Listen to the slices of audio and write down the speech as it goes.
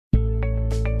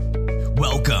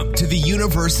Welcome to the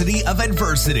University of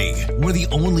Adversity, where the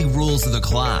only rules of the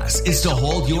class is to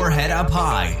hold your head up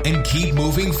high and keep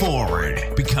moving forward.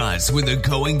 Because when the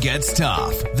going gets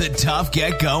tough, the tough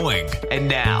get going. And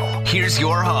now, here's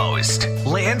your host,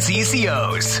 Lance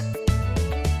Ecios.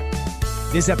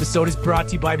 This episode is brought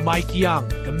to you by Mike Young,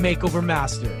 the Makeover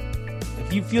Master.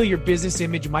 If you feel your business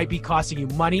image might be costing you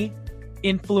money,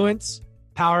 influence,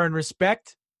 power, and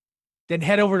respect, then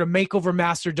head over to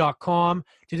makeovermaster.com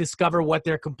to discover what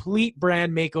their complete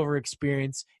brand makeover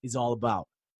experience is all about.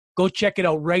 Go check it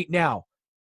out right now,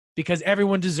 because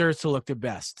everyone deserves to look their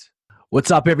best.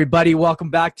 What's up, everybody? Welcome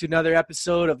back to another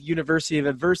episode of University of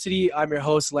Adversity. I'm your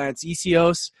host, Lance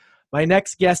Ecios. My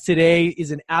next guest today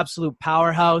is an absolute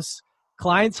powerhouse.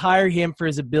 Clients hire him for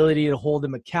his ability to hold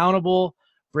them accountable,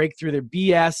 break through their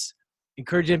BS,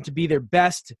 encourage them to be their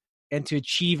best, and to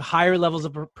achieve higher levels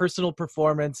of personal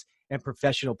performance and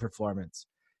professional performance.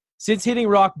 Since hitting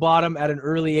rock bottom at an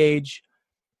early age,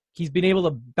 he's been able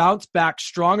to bounce back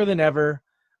stronger than ever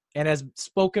and has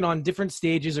spoken on different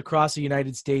stages across the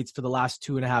United States for the last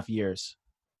 2.5 years.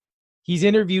 He's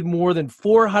interviewed more than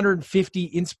 450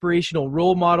 inspirational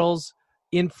role models,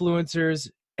 influencers,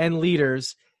 and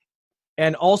leaders,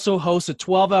 and also hosts a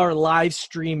 12-hour live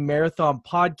stream marathon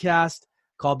podcast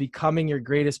called Becoming Your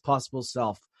Greatest Possible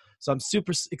Self. So I'm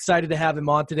super excited to have him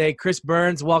on today. Chris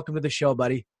Burns, welcome to the show,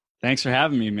 buddy. Thanks for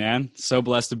having me, man. So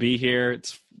blessed to be here.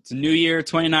 It's a new year,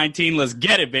 2019. Let's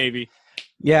get it, baby.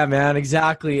 Yeah, man,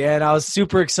 exactly. And I was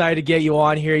super excited to get you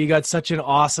on here. You got such an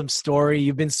awesome story.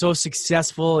 You've been so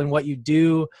successful in what you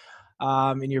do,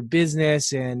 in your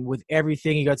business and with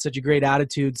everything. You got such a great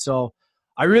attitude. So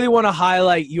I really want to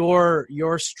highlight your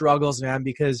struggles, man,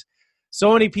 because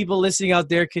so many people listening out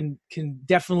there can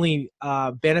definitely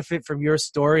benefit from your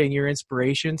story and your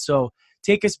inspiration. So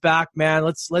take us back, man.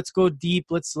 Let's go deep.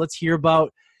 Let's hear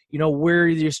about,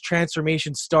 where this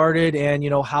transformation started and,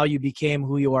 how you became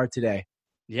who you are today.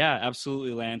 Yeah,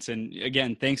 absolutely, Lance. And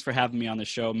again, thanks for having me on the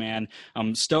show, man.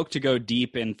 I'm stoked to go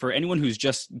deep. And for anyone who's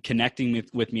just connecting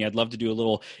with me, I'd love to do a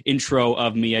little intro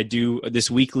of me. I do this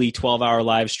weekly 12-hour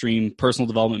live stream personal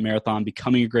development marathon,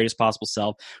 Becoming Your Greatest Possible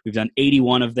Self. We've done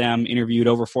 81 of them, interviewed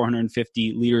over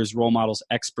 450 leaders, role models,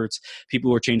 experts,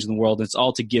 people who are changing the world. And it's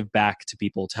all to give back to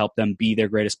people, to help them be their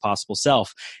greatest possible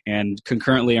self. And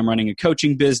concurrently, I'm running a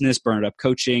coaching business, Burn It Up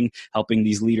Coaching, helping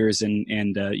these leaders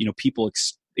and people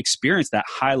experience that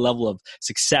high level of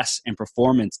success and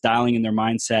performance, dialing in their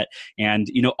mindset.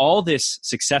 And, all this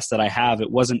success that I have,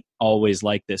 it wasn't always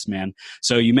like this, man.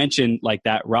 So you mentioned like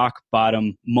that rock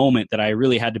bottom moment that I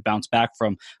really had to bounce back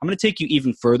from. I'm going to take you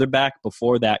even further back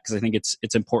before that, because I think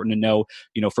it's important to know,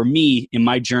 for me in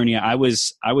my journey, I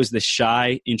was this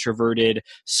shy, introverted,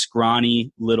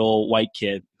 scrawny little white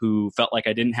kid who felt like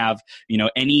I didn't have,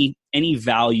 any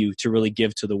value to really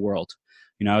give to the world.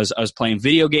 I was playing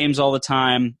video games all the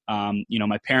time.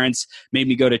 My parents made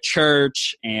me go to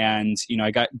church and,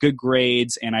 I got good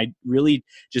grades, and I really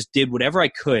just did whatever I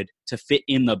could to fit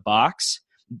in the box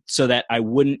so that I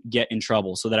wouldn't get in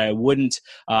trouble, so that I wouldn't,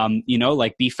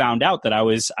 be found out that I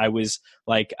was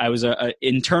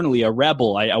internally a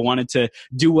rebel. I wanted to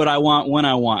do what I want when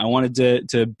I want. I wanted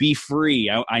to be free.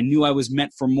 I knew I was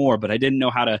meant for more, but I didn't know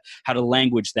how to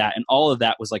language that. And all of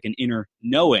that was like an inner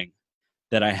knowing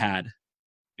that I had.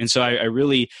 And so I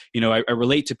really, I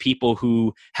relate to people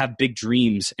who have big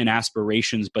dreams and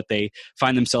aspirations, but they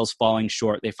find themselves falling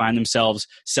short. They find themselves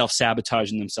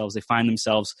self-sabotaging themselves. They find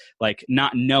themselves like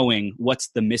not knowing what's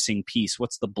the missing piece,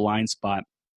 what's the blind spot.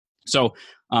 So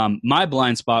my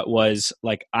blind spot was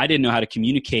like, I didn't know how to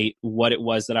communicate what it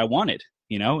was that I wanted.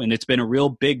 And it's been a real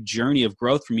big journey of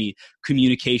growth for me,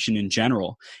 communication in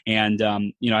general. And,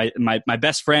 my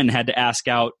best friend had to ask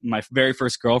out my very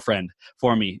first girlfriend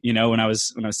for me, when I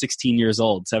was 16 years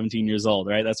old, 17 years old,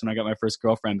 right? That's when I got my first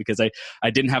girlfriend, because I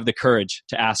didn't have the courage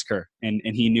to ask her, and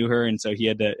he knew her. And so he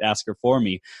had to ask her for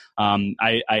me.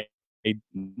 I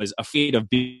was afraid of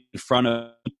being in front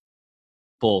of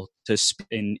people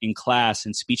in class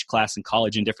and speech class in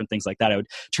college and different things like that. I would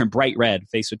turn bright red,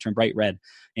 face would turn bright red.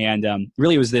 And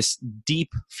really it was this deep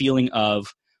feeling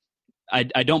of I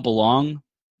don't belong.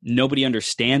 Nobody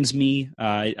understands me.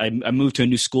 I moved to a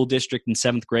new school district in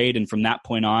 7th grade. And from that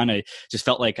point on, I just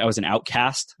felt like I was an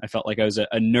outcast. I felt like I was a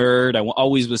nerd. I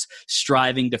always was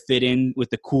striving to fit in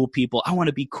with the cool people. I want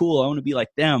to be cool. I want to be like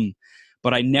them.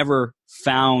 But I never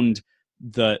found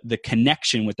the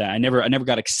connection with that. I never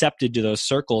got accepted to those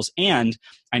circles, and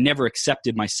I never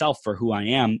accepted myself for who I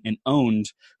am and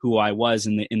owned who I was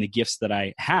in the gifts that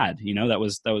I had. That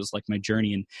was like my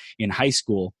journey in high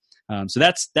school. So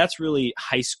that's really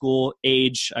high school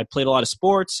age. I played a lot of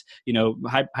sports,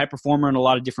 high performer in a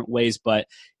lot of different ways, but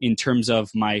in terms of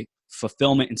my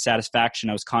fulfillment and satisfaction,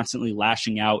 I was constantly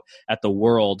lashing out at the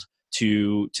world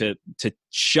to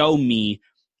show me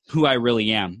who I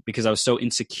really am, because I was so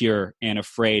insecure and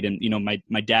afraid. And,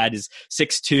 my dad is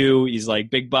 6'2", he's like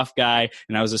big buff guy.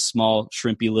 And I was a small,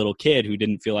 shrimpy little kid who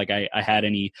didn't feel like I had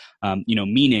any,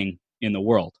 meaning in the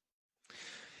world.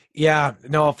 Yeah,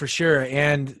 no, for sure.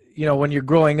 And, when you're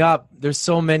growing up, there's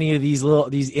so many of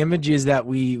these images that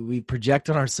we project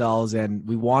on ourselves and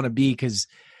we want to be, because,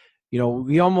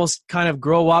 we almost kind of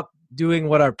grow up doing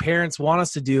what our parents want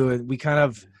us to do. And we kind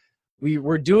of,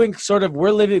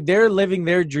 they're living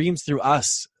their dreams through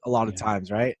us a lot of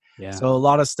times, right? Yeah. So a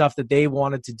lot of stuff that they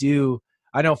wanted to do,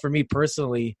 I know for me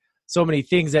personally, so many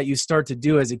things that you start to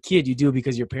do as a kid, you do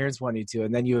because your parents want you to,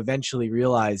 and then you eventually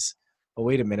realize, oh,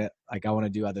 wait a minute, like I want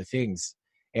to do other things.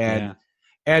 And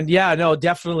no,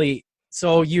 definitely.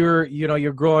 So you're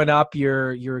growing up,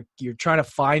 you're trying to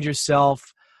find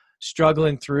yourself,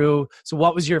 struggling through. So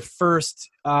what was your first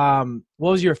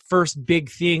big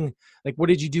thing? Like, what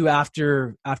did you do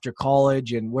after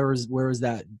college, and where was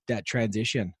that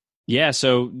transition? Yeah.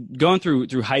 So going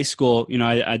through high school,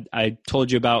 I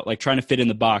told you about like trying to fit in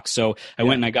the box. So I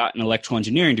went and I got an electrical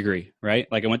engineering degree, right?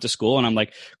 Like I went to school and I'm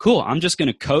like, cool, I'm just going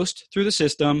to coast through the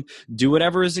system, do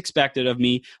whatever is expected of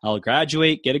me. I'll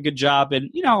graduate, get a good job, and,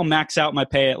 I'll max out my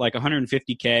pay at like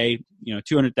 150K,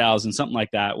 200,000, something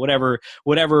like that. Whatever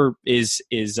is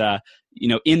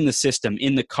in the system,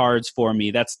 in the cards for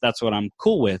me. That's what I'm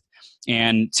cool with.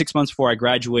 And 6 months before I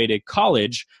graduated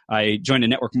college, I joined a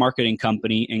network marketing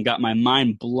company and got my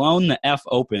mind blown the F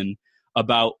open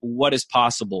about what is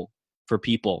possible for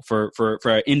people, for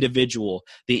an individual,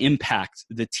 the impact,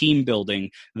 the team building,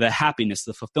 the happiness,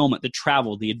 the fulfillment, the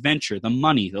travel, the adventure, the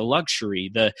money, the luxury,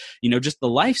 the, just the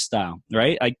lifestyle,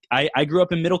 right? I grew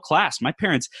up in middle class. My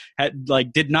parents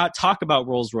did not talk about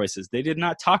Rolls Royces. They did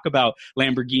not talk about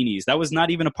Lamborghinis. That was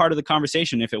not even a part of the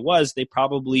conversation. If it was, they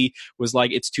probably was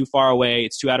like, it's too far away,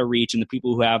 it's too out of reach. And the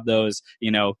people who have those,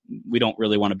 we don't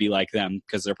really want to be like them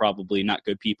because they're probably not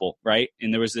good people, right?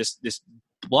 And there was this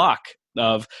block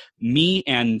of me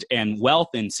and wealth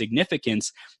and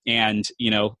significance, and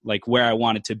like where I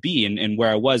wanted to be and where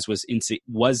I was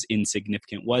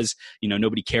insignificant,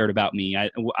 nobody cared about me.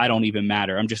 I don't even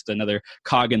matter. I'm just another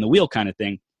cog in the wheel kind of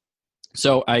thing.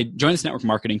 So I joined this network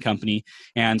marketing company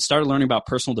and started learning about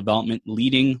personal development,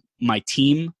 leading my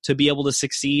team to be able to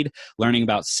succeed, learning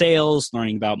about sales,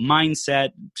 learning about mindset,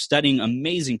 studying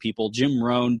amazing people, Jim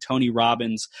Rohn, Tony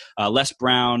Robbins, Les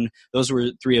Brown. Those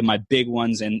were three of my big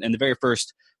ones. And the very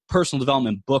first personal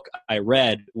development book I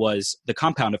read was The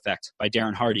Compound Effect by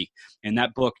Darren Hardy. And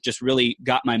that book just really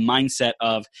got my mindset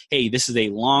of, hey, this is a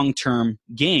long-term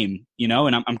game,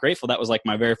 and I'm grateful that was like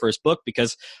my very first book,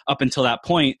 because up until that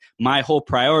point, my whole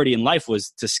priority in life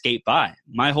was to skate by.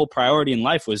 My whole priority in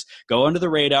life was go under the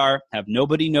radar, have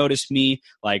nobody notice me.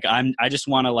 Like I just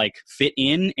want to like fit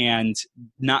in and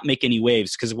not make any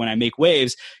waves. Because when I make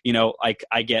waves, like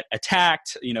I get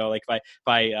attacked, like if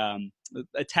I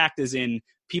attacked as in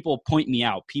people point me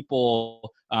out,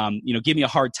 people, give me a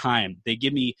hard time. They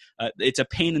give me, it's a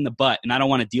pain in the butt and I don't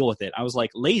want to deal with it. I was like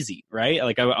lazy, right?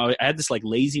 Like I had this like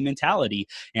lazy mentality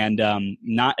and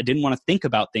I didn't want to think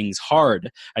about things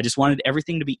hard. I just wanted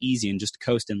everything to be easy and just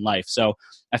coast in life. So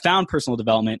I found personal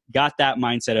development, got that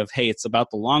mindset of, hey, it's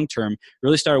about the long term,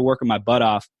 really started working my butt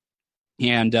off.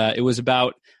 And it was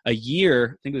about a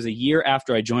year, I think it was a year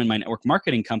after I joined my network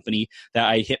marketing company, that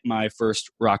I hit my first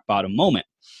rock bottom moment.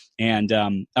 And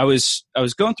I was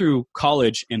going through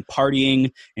college and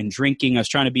partying and drinking. I was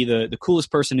trying to be the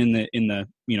coolest person in the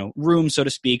room, so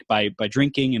to speak, by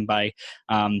drinking and by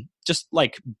just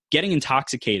like getting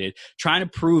intoxicated, trying to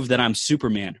prove that I'm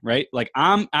Superman, right? Like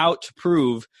I'm out to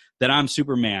prove that I'm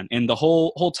Superman. And the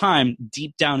whole time,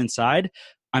 deep down inside,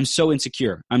 I'm so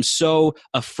insecure. I'm so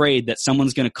afraid that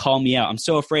someone's going to call me out. I'm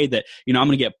so afraid that, I'm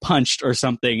going to get punched or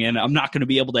something and I'm not going to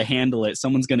be able to handle it.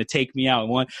 Someone's going to take me out.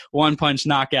 One punch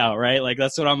knockout, right? Like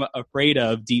that's what I'm afraid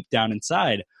of deep down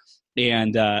inside.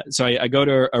 And so I go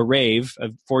to a rave,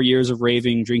 4 years of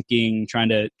raving, drinking, trying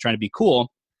to be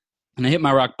cool. And I hit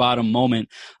my rock bottom moment.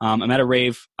 I'm at a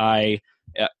rave. I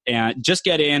just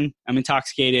get in. I'm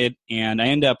intoxicated. And I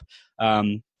end up,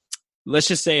 let's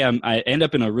just say I end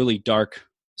up in a really dark,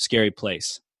 scary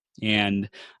place. And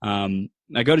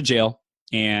I go to jail,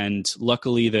 and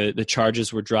luckily the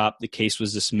charges were dropped. The case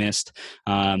was dismissed.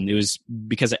 It was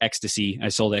because of ecstasy. I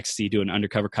sold ecstasy to an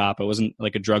undercover cop. I wasn't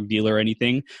like a drug dealer or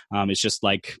anything. It's just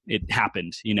like it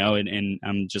happened, and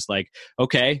I'm just like,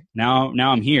 okay, now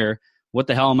I'm here. What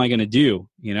the hell am I going to do?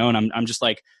 And I'm just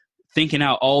like thinking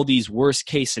out all these worst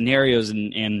case scenarios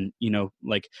and you know,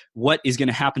 like, what is going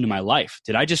to happen to my life?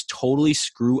 Did I just totally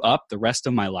screw up the rest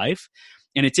of my life?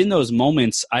 And it's in those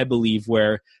moments, I believe,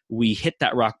 where we hit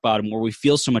that rock bottom, where we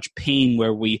feel so much pain,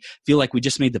 where we feel like we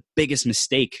just made the biggest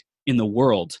mistake in the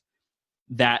world,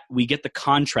 that we get the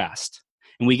contrast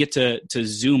and we get to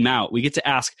zoom out. We get to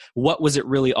ask, what was it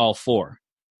really all for?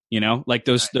 You know, like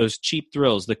those cheap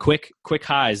thrills, the quick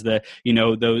highs, the, you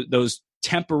know, those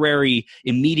temporary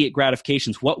immediate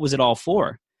gratifications. What was it all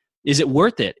for? Is it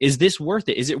worth it? Is this worth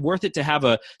it? Is it worth it to have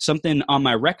something on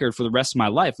my record for the rest of my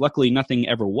life? Luckily, nothing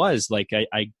ever was. Like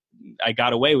I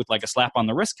got away with like a slap on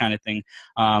the wrist kind of thing.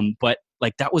 But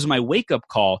like that was my wake up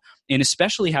call. And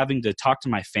especially having to talk to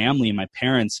my family and my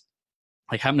parents,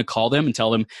 like having to call them and tell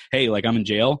them, hey, like I'm in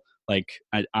jail. Like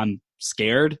I'm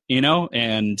scared, you know,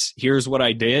 and here's what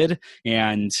I did.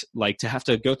 And like to have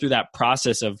to go through that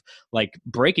process of like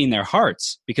breaking their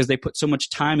hearts because they put so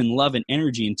much time and love and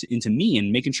energy into me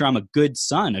and making sure I'm a good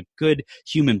son, a good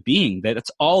human being.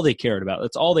 That's all they cared about.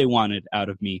 That's all they wanted out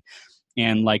of me.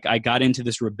 And like I got into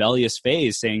this rebellious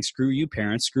phase saying, screw you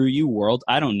parents, screw you world.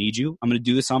 I don't need you. I'm going to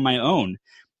do this on my own.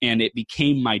 And it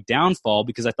became my downfall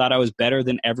because I thought I was better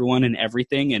than everyone and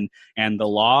everything and the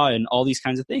law and all these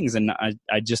kinds of things. And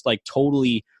I just like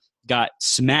totally got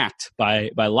smacked by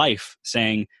life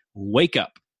saying, wake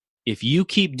up. If you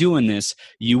keep doing this,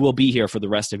 you will be here for the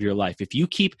rest of your life. If you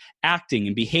keep acting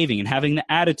and behaving and having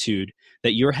the attitude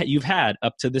that you've had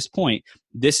up to this point,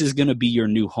 this is going to be your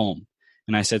new home.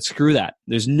 And I said, screw that.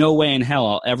 There's no way in hell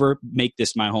I'll ever make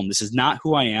this my home. This is not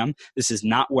who I am. This is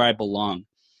not where I belong.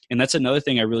 And that's another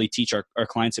thing I really teach our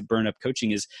clients at Burn Up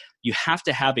Coaching is you have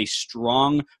to have a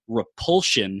strong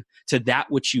repulsion to that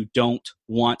which you don't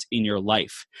want in your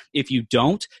life. If you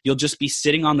don't, you'll just be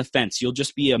sitting on the fence. You'll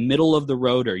just be a middle of the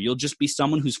roader. You'll just be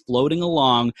someone who's floating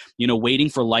along, you know, waiting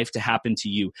for life to happen to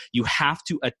you. You have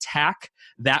to attack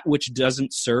that which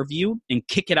doesn't serve you and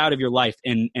kick it out of your life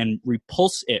and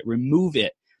repulse it, remove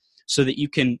it so that you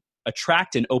can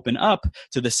attract and open up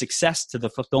to the success, to the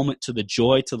fulfillment, to the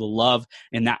joy, to the love,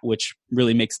 and that which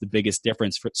really makes the biggest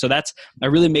difference. I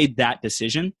really made that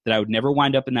decision that I would never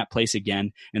wind up in that place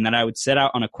again, and that I would set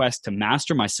out on a quest to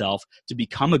master myself, to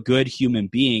become a good human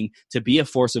being, to be a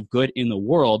force of good in the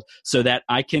world so that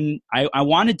I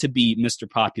wanted to be Mr.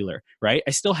 Popular, right? I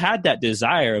still had that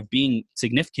desire of being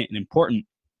significant and important.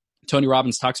 Tony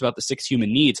Robbins talks about the 6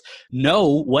 human needs.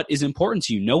 Know what is important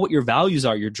to you. Know what your values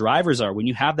are, your drivers are. When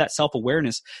you have that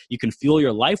self-awareness, you can fuel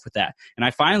your life with that. And I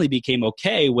finally became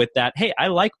okay with that. Hey, I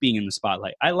like being in the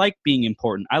spotlight. I like being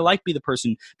important. I like being the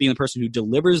person who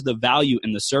delivers the value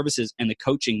and the services and the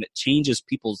coaching that changes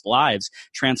people's lives,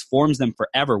 transforms them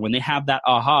forever. When they have that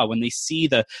aha, when they see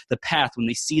the path, when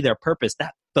they see their purpose,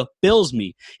 that fulfills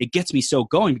me. It gets me so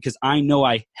going because I know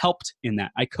I helped in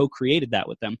that. I co-created that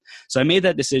with them. So I made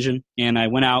that decision and I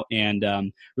went out and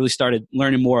really started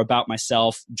learning more about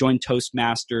myself, joined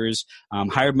Toastmasters,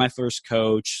 hired my first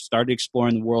coach, started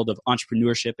exploring the world of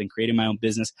entrepreneurship and creating my own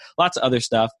business, lots of other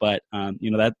stuff. But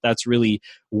that's really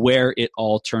where it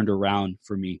all turned around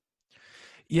for me.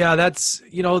 Yeah,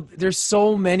 there's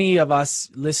so many of us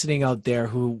listening out there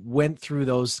who went through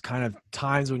those kind of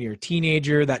times when you're a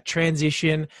teenager, that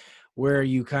transition where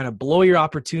you kind of blow your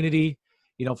opportunity.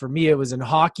 You know, for me, it was in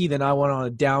hockey. Then I went on a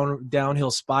downhill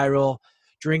spiral,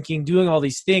 drinking, doing all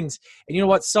these things. And you know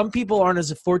what? Some people aren't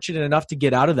as fortunate enough to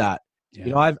get out of that. Yeah.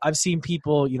 You know, I've seen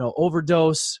people,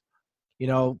 overdose,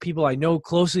 people I know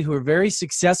closely who are very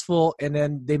successful, and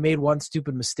then they made one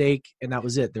stupid mistake and that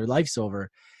was it. Their life's over.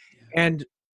 Yeah. And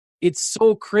it's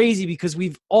so crazy because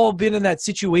we've all been in that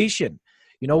situation,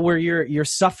 where you're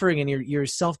suffering and you're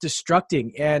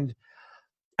self-destructing. And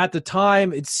at the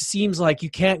time, it seems like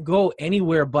you can't go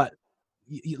anywhere but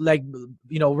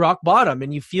rock bottom,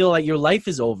 and you feel like your life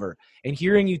is over. And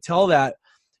hearing you tell that,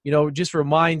 just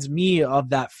reminds me of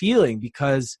that feeling,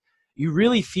 because you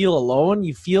really feel alone.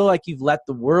 You feel like you've let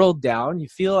the world down. You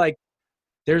feel like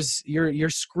you're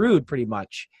screwed pretty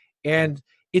much. And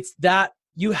it's that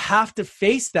you have to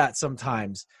face that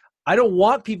sometimes. I don't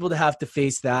want people to have to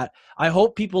face that. I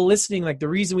hope people listening, like the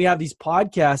reason we have these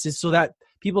podcasts is so that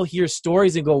people hear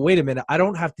stories and go, wait a minute, I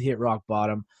don't have to hit rock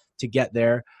bottom to get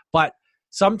there. But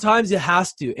sometimes it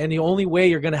has to. And the only way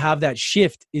you're going to have that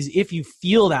shift is if you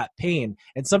feel that pain.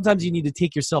 And sometimes you need to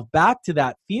take yourself back to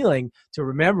that feeling to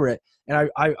remember it. And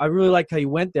I really like how you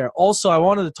went there. Also, I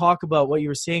wanted to talk about what you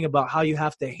were saying about how you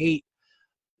have to hate.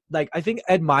 Like, I think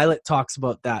Ed Mylett talks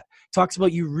about that. Talks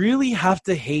about you really have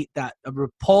to hate that,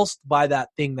 repulsed by that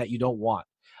thing that you don't want.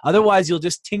 Otherwise, you'll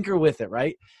just tinker with it,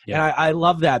 right? Yeah. And I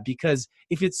love that, because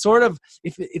if it's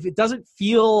if it doesn't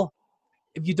feel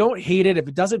if you don't hate it, if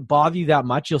it doesn't bother you that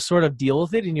much, you'll sort of deal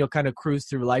with it and you'll kind of cruise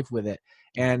through life with it.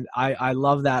 And I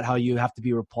love that, how you have to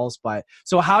be repulsed by it.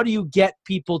 So how do you get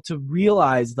people to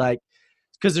realize, like,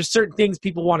 because there's certain things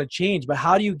people want to change, but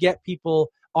how do you get people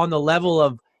on the level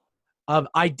of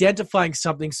identifying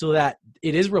something so that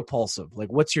it is repulsive?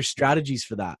 Like, what's your strategies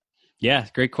for that? Yeah,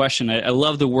 great question. I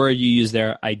love the word you use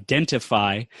there,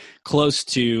 identify, close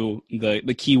to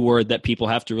the key word that people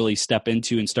have to really step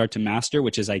into and start to master,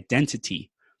 which is identity.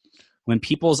 When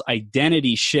people's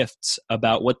identity shifts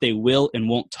about what they will and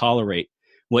won't tolerate,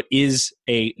 what is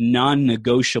a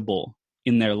non-negotiable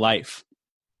in their life,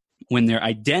 when their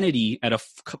identity at a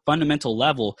fundamental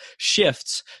level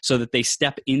shifts so that they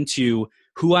step into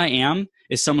who I am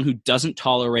is someone who doesn't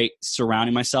tolerate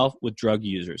surrounding myself with drug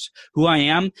users. Who I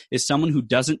am is someone who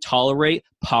doesn't tolerate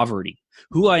poverty.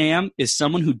 Who I am is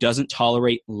someone who doesn't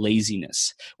tolerate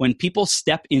laziness. When people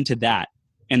step into that,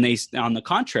 and they, on the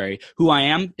contrary, who I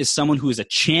am is someone who is a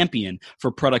champion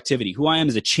for productivity. Who I am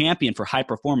is a champion for high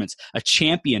performance, a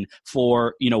champion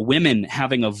for, women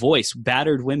having a voice,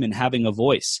 battered women having a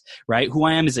voice, right? Who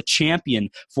I am is a champion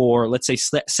for, let's say,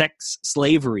 sex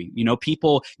slavery,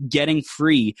 people getting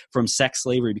free from sex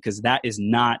slavery, because that is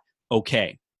not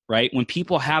okay. Right? When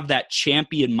people have that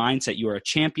champion mindset, you are a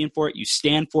champion for it, you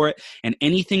stand for it, and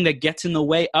anything that gets in the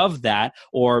way of that,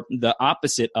 or the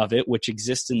opposite of it, which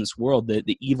exists in this world,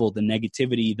 the evil, the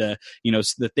negativity,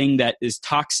 the thing that is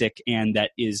toxic and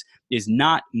that is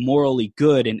not morally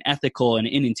good and ethical and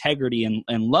in integrity and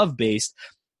love-based,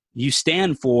 you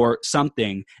stand for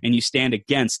something and you stand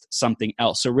against something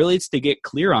else. So really it's to get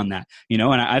clear on that, and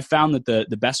I've found that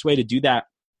the best way to do that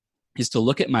is to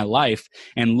look at my life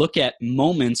and look at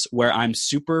moments where I'm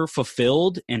super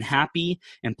fulfilled and happy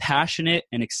and passionate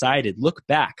and excited. Look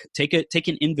back, take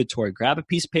an inventory, grab a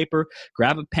piece of paper,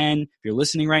 grab a pen. If you're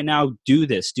listening right now, do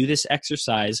this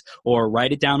exercise, or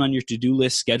write it down on your to-do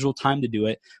list, schedule time to do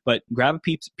it, but grab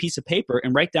a piece of paper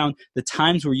and write down the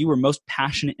times where you were most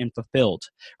passionate and fulfilled,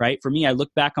 right? For me, I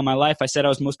look back on my life, I said I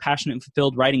was most passionate and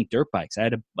fulfilled riding dirt bikes. I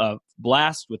had a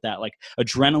blast with that, like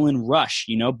adrenaline rush,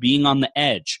 being on the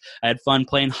edge. I had fun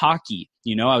playing hockey.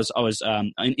 I was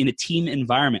in a team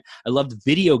environment. I loved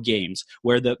video games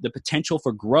where the potential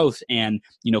for growth and,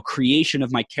 creation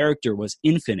of my character was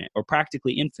infinite or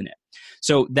practically infinite.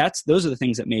 So those are the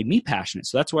things that made me passionate.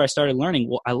 So that's where I started learning,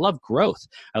 well, I love growth.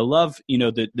 I love,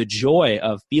 the joy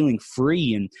of feeling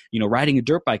free and, riding a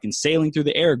dirt bike and sailing through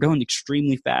the air, going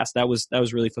extremely fast. That was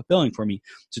really fulfilling for me.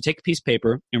 So take a piece of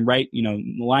paper and write,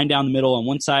 line down the middle. On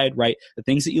one side, write the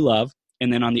things that you love.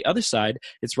 And then on the other side,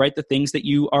 it's write the things that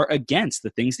you are against,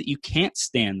 the things that you can't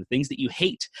stand, the things that you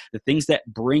hate, the things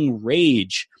that bring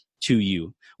rage to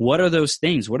you. What are those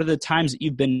things? What are the times that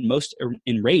you've been most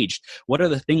enraged? What are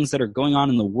the things that are going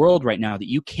on in the world right now that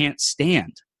you can't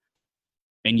stand?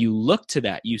 And you look to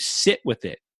that, you sit with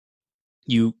it,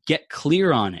 you get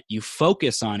clear on it, you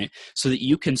focus on it so that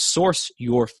you can source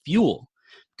your fuel.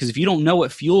 Because if you don't know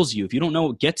what fuels you, if you don't know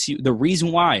what gets you, the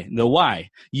reason why, the why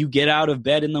you get out of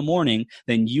bed in the morning,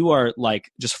 then you are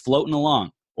like just floating along,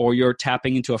 or you're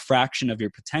tapping into a fraction of your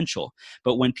potential.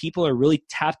 But when people are really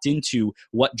tapped into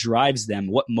what drives them,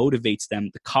 what motivates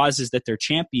them, the causes that they're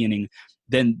championing,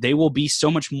 then they will be so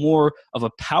much more of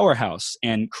a powerhouse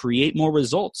and create more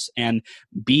results and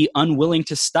be unwilling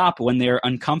to stop when they're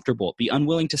uncomfortable, be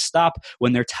unwilling to stop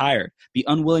when they're tired, be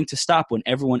unwilling to stop when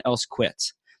everyone else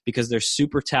quits. Because they're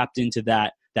super tapped into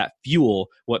that fuel,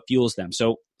 what fuels them.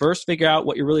 So first, figure out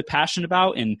what you're really passionate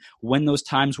about and when those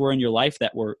times were in your life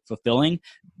that were fulfilling.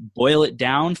 Boil it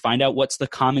down, find out what's the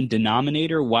common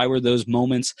denominator, why were those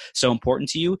moments so important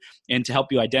to you? And to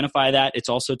help you identify that, it's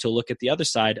also to look at the other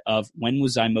side of when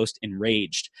was I most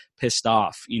enraged, pissed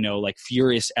off, like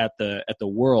furious at the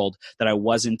world that I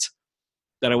wasn't,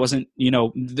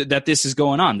 that this is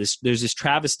going on. There's this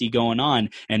travesty going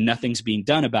on and nothing's being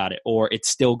done about it, or it's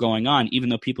still going on. Even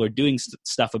though people are doing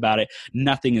stuff about it,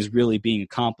 nothing is really being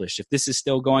accomplished. If this is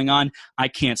still going on, I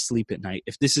can't sleep at night.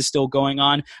 If this is still going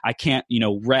on, I can't,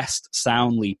 rest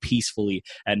soundly, peacefully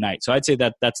at night. So I'd say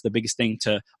that that's the biggest thing,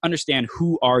 to understand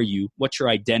who are you, what's your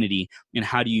identity, and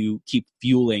how do you keep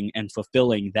fueling and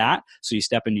fulfilling that so you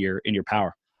step into your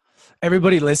power.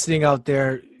 Everybody listening out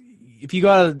there, if you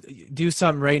got to do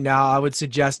something right now, I would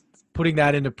suggest putting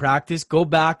that into practice. Go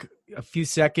back a few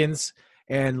seconds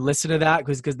and listen to that,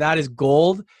 because that is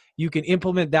gold. You can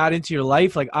implement that into your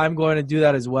life. Like, I'm going to do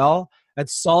that as well.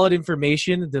 That's solid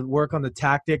information to work on the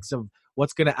tactics of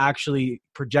what's going to actually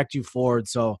project you forward.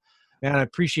 So, man, I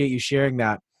appreciate you sharing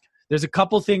that. There's a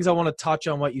couple things I want to touch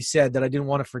on what you said that I didn't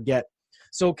want to forget.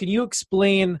 So can you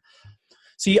explain?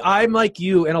 See, I'm like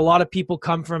you, and a lot of people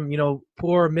come from,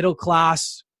 poor middle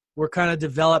class we're kind of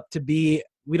developed to be,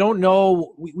 we don't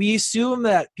know, we assume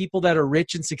that people that are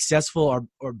rich and successful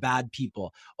are bad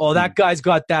people. Oh, that guy's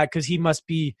got that because he must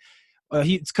be,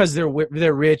 it's because they're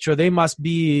rich, or they must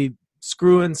be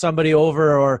screwing somebody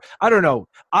over, or I don't know.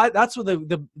 That's what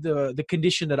the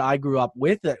condition that I grew up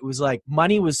with. It was like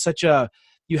money was such a,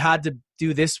 you had to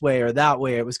do this way or that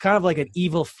way. It was kind of like an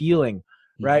evil feeling,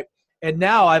 right? And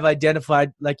now I've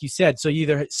identified, like you said, so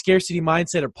either scarcity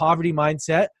mindset or poverty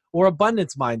mindset or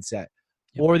abundance mindset.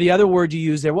 Yep. Or the other word you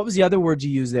used there. What was the other word you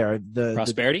used there?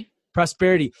 Prosperity.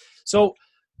 Prosperity. So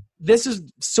this is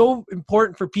so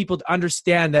important for people to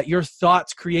understand that your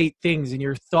thoughts create things, and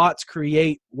your thoughts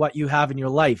create what you have in your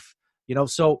life.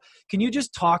 So can you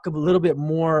just talk a little bit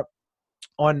more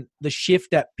on the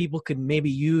shift that people can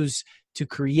maybe use to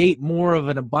create more of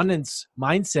an abundance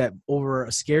mindset over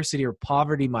a scarcity or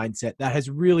poverty mindset that has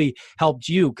really helped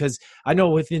you? Because I know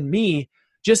within me,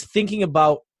 just thinking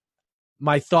about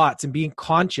my thoughts and being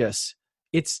conscious,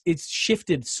 it's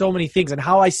shifted so many things, and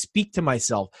how I speak to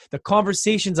myself, the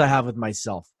conversations I have with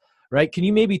myself, right? Can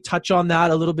you maybe touch on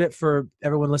that a little bit for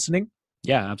everyone listening?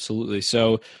 Yeah, absolutely.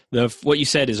 So what you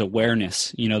said is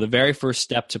awareness. The very first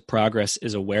step to progress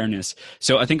is awareness.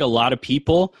 So I think a lot of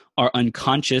people are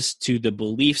unconscious to the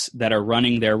beliefs that are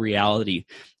running their reality.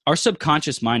 Our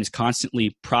subconscious mind is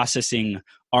constantly processing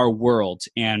our world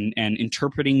and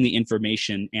interpreting the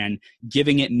information and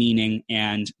giving it meaning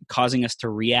and causing us to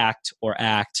react or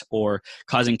act, or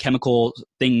causing chemical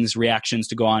reactions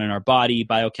to go on in our body,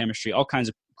 biochemistry, all kinds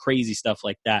of crazy stuff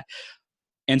like that.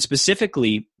 And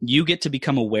specifically, you get to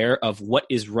become aware of what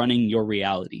is running your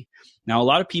reality. Now, a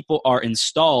lot of people are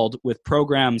installed with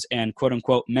programs and quote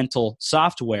unquote mental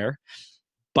software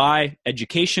by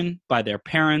education, by their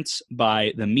parents,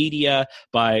 by the media,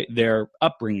 by their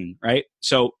upbringing, right?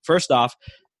 So first off,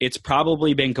 it's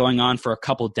probably been going on for a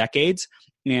couple decades.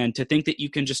 And to think that you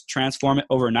can just transform it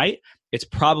overnight, it's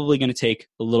probably going to take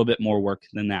a little bit more work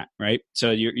than that, right?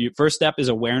 So your first step is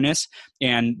awareness,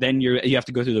 and then you have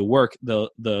to go through the work,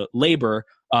 the labor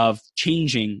of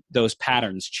changing those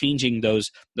patterns, changing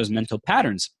those mental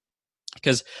patterns.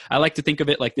 Because I like to think of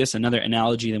it like this, another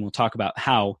analogy, then we'll talk about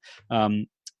how.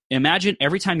 Imagine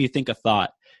every time you think a thought,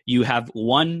 you have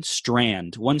one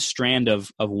strand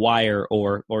of wire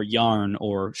or yarn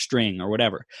or string or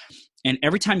whatever. And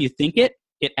every time you think it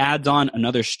adds on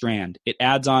another strand. It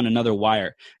adds on another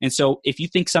wire. And so if you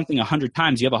think something 100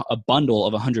 times, you have a bundle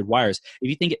of 100 wires. If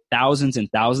you think it thousands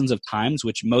and thousands of times,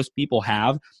 which most people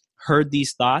have heard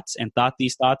these thoughts and thought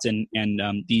these thoughts and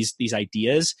these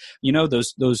ideas,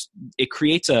 those it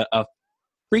creates a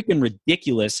freaking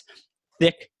ridiculous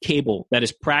thick cable that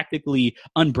is practically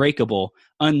unbreakable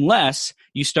unless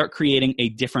you start creating a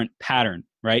different pattern,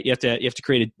 right? You have to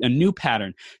create a new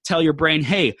pattern. Tell your brain,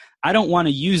 hey, I don't want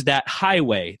to use that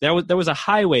highway. There was a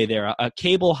highway there, a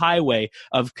cable highway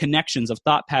of connections, of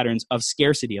thought patterns, of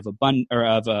scarcity, of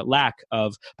lack,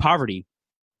 of poverty.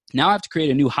 Now I have to create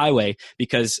a new highway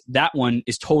because that one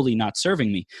is totally not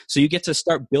serving me. So you get to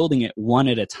start building it one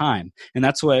at a time. And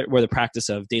that's where the practice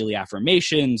of daily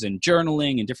affirmations and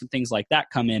journaling and different things like that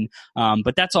come in.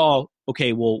 But that's all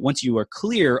okay. Well, once you are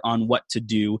clear on what to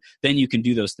do, then you can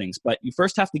do those things. But you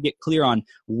first have to get clear on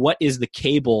what is the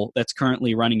cable that's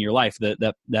currently running your life,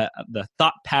 the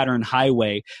thought pattern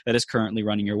highway that is currently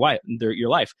running your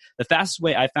life. The fastest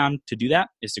way I found to do that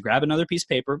is to grab another piece of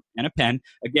paper and a pen.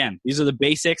 Again, these are the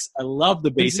basics. I love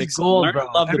the basics. This is gold, bro.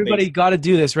 Everybody got to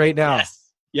do this right now.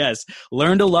 Yes.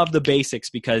 Learn to love the basics,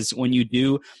 because when you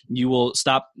do, you will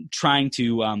stop trying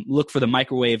to look for the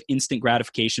microwave instant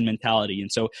gratification mentality. And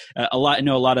so I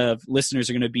know a lot of listeners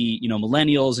are going to be,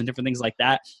 millennials and different things like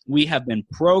that. We have been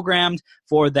programmed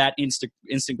for that instant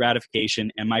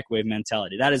gratification and microwave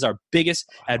mentality. That is our biggest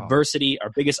adversity,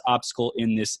 our biggest obstacle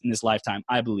in this lifetime,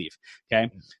 I believe. Okay.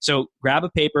 So grab a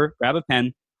paper, grab a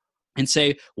pen, and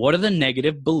say, what are the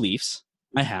negative beliefs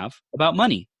I have about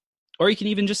money? Or you can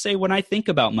even just say, when I think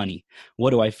about money, what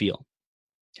do I feel?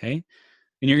 Okay.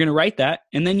 And you're going to write that.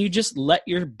 And then you just let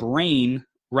your brain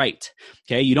write.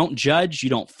 Okay. You don't judge. You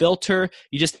don't filter.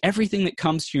 You just, everything that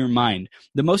comes to your mind.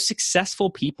 The most successful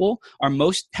people are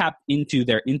most tapped into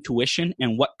their intuition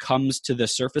and what comes to the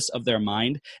surface of their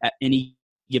mind at any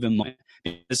given moment.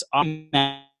 This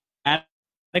automatic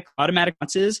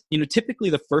responses, typically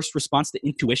the first response to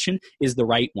intuition is the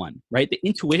right one, right? The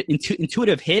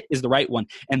intuitive hit is the right one.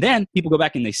 And then people go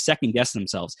back and they second guess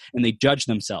themselves and they judge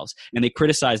themselves and they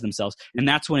criticize themselves. And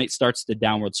that's when it starts the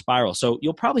downward spiral. So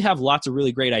you'll probably have lots of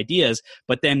really great ideas,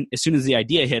 but then as soon as the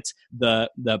idea hits, the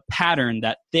pattern,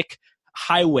 that thick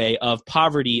highway of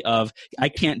poverty, of I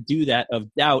can't do that,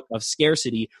 of doubt, of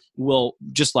scarcity will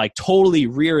just like totally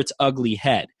rear its ugly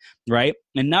head, right?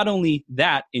 And not only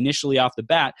that initially off the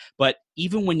bat, but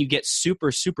even when you get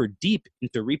super, super deep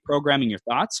into reprogramming your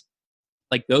thoughts,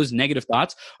 like those negative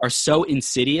thoughts are so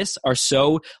insidious, are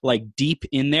so like deep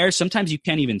in there. Sometimes you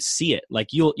can't even see it. Like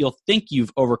you'll think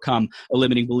you've overcome a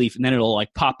limiting belief, and then it'll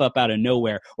like pop up out of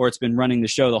nowhere, or it's been running the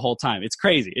show the whole time. It's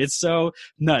crazy. It's so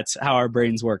nuts how our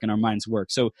brains work and our minds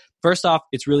work. So first off,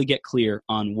 it's really get clear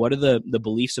on what are the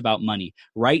beliefs about money.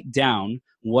 Write down,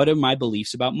 what are my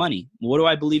beliefs about money? What do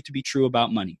I believe to be true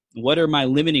about money? What are my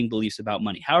limiting beliefs about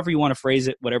money? However you want to phrase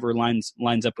it, whatever lines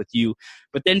up with you.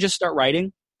 But then just start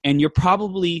writing. And you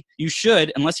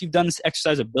should, unless you've done this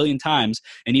exercise a billion times,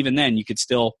 and even then you could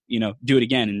still, do it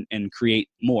again and create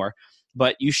more.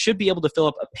 But you should be able to fill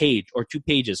up a page or 2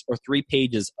 pages or 3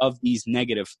 pages of these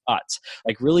negative thoughts.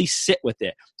 Like really sit with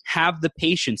it. Have the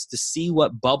patience to see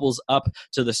what bubbles up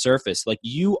to the surface. Like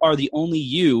you are the only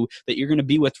you that you're going to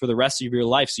be with for the rest of your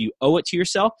life. So you owe it to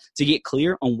yourself to get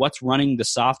clear on what's running the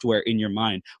software in your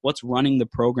mind, what's running the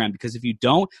program. Because if you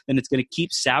don't, then it's going to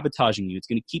keep sabotaging you. It's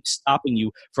going to keep stopping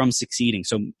you from succeeding.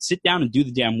 So sit down and do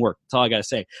the damn work. That's all I got to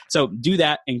say. So do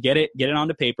that and get it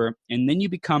onto paper. And then you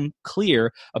become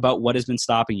clear about what has been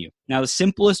stopping you. Now, the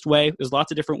simplest way, there's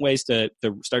lots of different ways to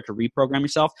start to reprogram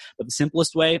yourself, but the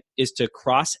simplest way is to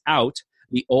cross out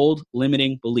the old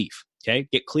limiting belief. Okay,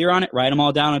 get clear on it, write them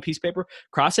all down on a piece of paper,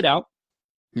 cross it out,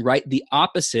 write the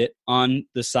opposite on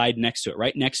the side next to it,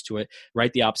 right next to it,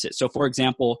 write the opposite. So for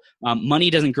example, money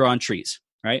doesn't grow on trees,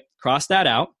 right? Cross that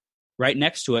out. Right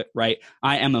next to it, right?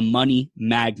 I am a money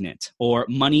magnet, or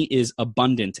money is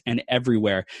abundant and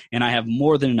everywhere, and I have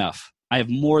more than enough. I have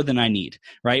more than I need,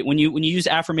 right? When you use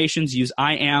affirmations, use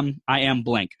I am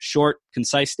blank. Short,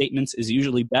 concise statements is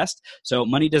usually best. So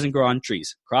money doesn't grow on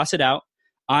trees. Cross it out.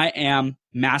 I am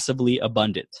massively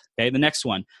abundant. Okay, the next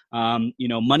one,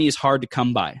 money is hard to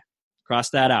come by. Cross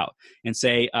that out and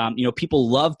say, people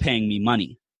love paying me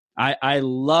money. I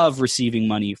love receiving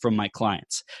money from my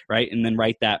clients, right? And then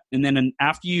write that. And then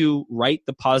after you write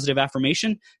the positive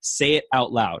affirmation, say it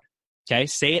out loud. Okay,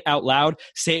 say it out loud,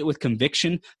 say it with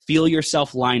conviction, feel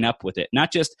yourself line up with it.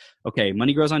 Not just, okay,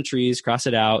 money grows on trees, cross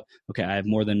it out. Okay, I have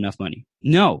more than enough money.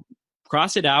 No,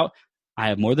 cross it out. I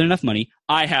have more than enough money.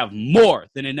 I have more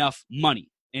than enough money.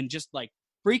 And just like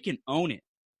freaking own it.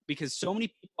 Because so many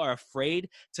people are afraid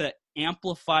to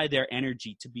amplify their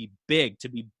energy, to be big, to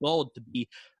be bold, to be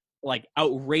like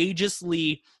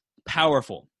outrageously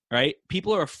powerful. Right?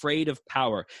 People are afraid of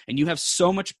power, and you have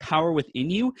so much power within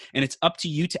you, and it's up to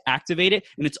you to activate it.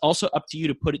 And it's also up to you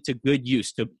to put it to good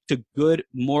use, to good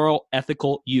moral,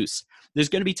 ethical use. There's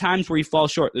going to be times where you fall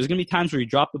short. There's going to be times where you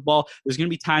drop the ball. There's going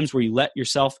to be times where you let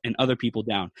yourself and other people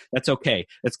down. That's okay.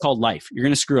 That's called life. You're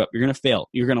going to screw up. You're going to fail.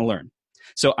 You're going to learn.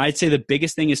 So I'd say the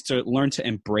biggest thing is to learn to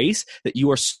embrace that you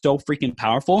are so freaking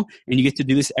powerful, and you get to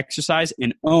do this exercise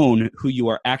and own who you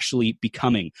are actually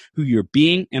becoming, who you're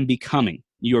being and becoming.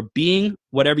 You're being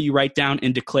whatever you write down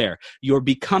and declare. You're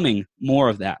becoming more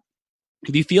of that.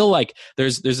 If you feel like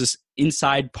there's this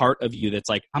inside part of you that's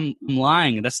like, I'm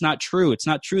lying. That's not true. It's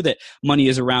not true that money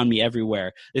is around me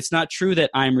everywhere. It's not true that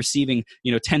I'm receiving,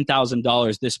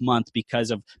 $10,000 this month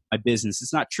because of my business.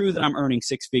 It's not true that I'm earning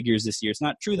 6 figures this year. It's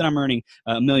not true that I'm earning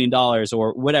 $1 million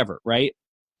or whatever, right?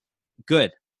 Good.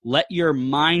 Let your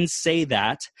mind say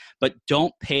that, but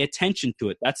don't pay attention to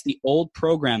it. That's the old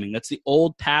programming. That's the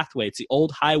old pathway. It's the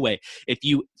old highway. If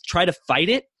you try to fight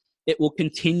it, it will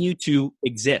continue to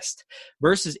exist.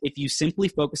 Versus if you simply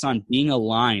focus on being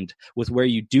aligned with where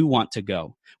you do want to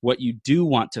go, what you do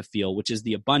want to feel, which is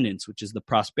the abundance, which is the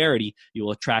prosperity, you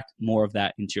will attract more of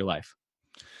that into your life.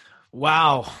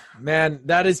 Wow, man,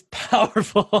 that is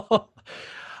powerful.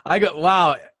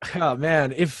 Wow. Oh,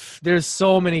 man, if there's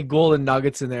so many golden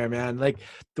nuggets in there, man. Like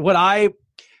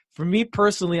for me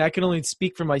personally, I can only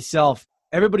speak for myself.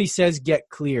 Everybody says, get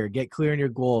clear in your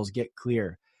goals, get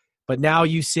clear. But now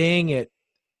you saying it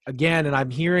again, and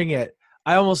I'm hearing it,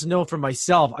 I almost know for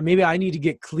myself, maybe I need to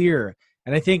get clear.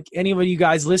 And I think any of you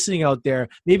guys listening out there,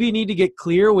 maybe you need to get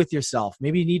clear with yourself.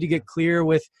 Maybe you need to get clear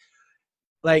with,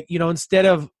 instead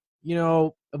of,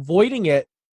 avoiding it,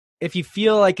 if you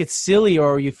feel like it's silly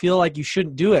or you feel like you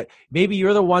shouldn't do it, maybe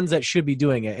you're the ones that should be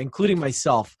doing it, including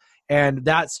myself. And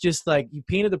that's just like, you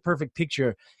painted the perfect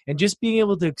picture. And just being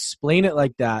able to explain it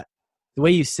like that, the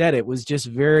way you said it was just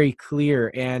very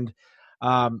clear. And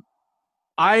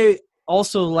I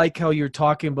also like how you're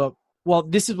talking about, well,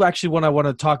 this is actually what I want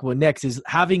to talk about next, is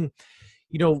having,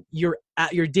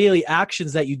 your daily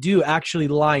actions that you do actually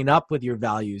line up with your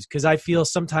values. Because I feel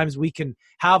sometimes we can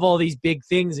have all these big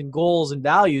things and goals and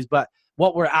values, but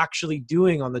what we're actually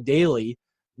doing on the daily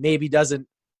maybe doesn't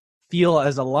feel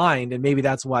as aligned, and maybe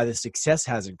that's why the success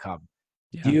hasn't come.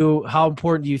 Yeah. How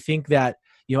important do you think that,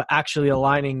 actually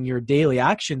aligning your daily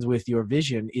actions with your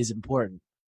vision is important?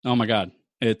 Oh my God.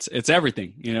 It's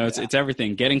everything, it's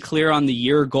everything. Getting clear on the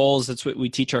year goals. That's what we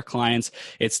teach our clients.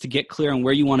 It's to get clear on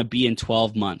where you want to be in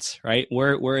 12 months, right?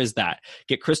 Where is that?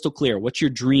 Get crystal clear. What's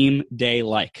your dream day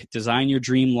like? Design your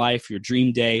dream life, your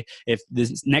dream day. If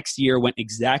this next year went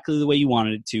exactly the way you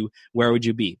wanted it to, where would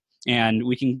you be? And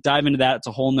we can dive into that. It's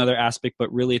a whole nother aspect,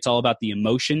 but really it's all about the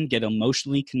emotion. Get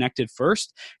emotionally connected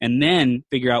first, and then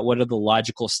figure out what are the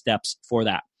logical steps for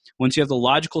that. Once you have the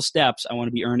logical steps, I want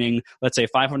to be earning, let's say,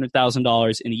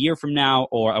 $500,000 in a year from now,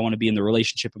 or I want to be in the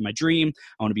relationship of my dream.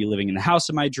 I want to be living in the house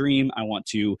of my dream. I want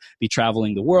to be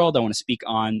traveling the world. I want to speak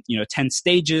on 10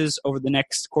 stages over the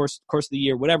next course of the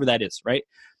year, whatever that is, right?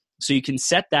 So you can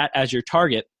set that as your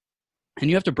target. And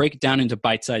you have to break it down into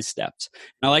bite-sized steps.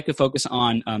 And I like to focus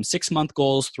on 6-month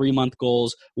goals, 3-month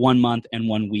goals, 1 month, and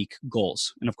 1 week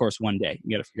goals. And of course, 1 day.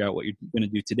 You got to figure out what you're going to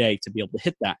do today to be able to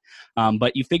hit that.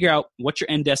 But you figure out what's your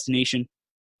end destination.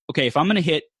 Okay, if I'm going to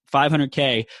hit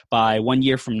 500K by 1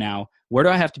 year from now, where do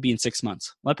I have to be in 6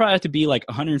 months? Well, I probably have to be like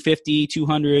 150,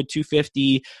 200,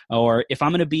 250. Or if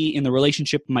I'm going to be in the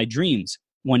relationship of my dreams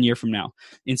 1 year from now,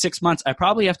 in 6 months, I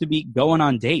probably have to be going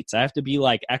on dates. I have to be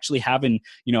like actually having,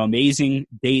 amazing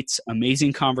dates,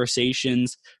 amazing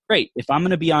conversations. Great. If I'm going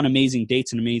to be on amazing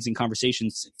dates and amazing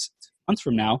conversations 6 months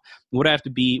from now, where do I have to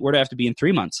be in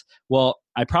 3 months? Well,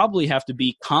 I probably have to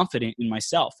be confident in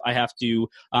myself. I have to,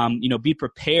 be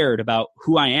prepared about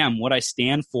who I am, what I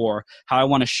stand for, how I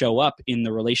want to show up in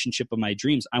the relationship of my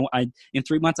dreams. In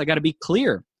 3 months, I got to be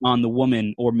clear on the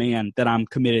woman or man that I'm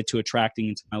committed to attracting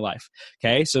into my life.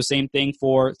 Okay. So same thing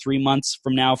for 3 months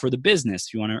from now for the business.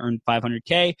 If you want to earn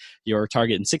 500K, your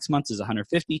target in 6 months is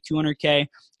 150, 200K.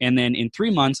 And then in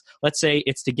 3 months, let's say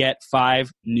it's to get 5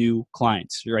 new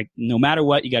clients. You're like, no matter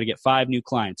what, you got to get 5 new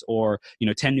clients, or,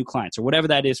 10 new clients, or whatever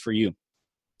that is for you.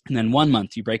 And then 1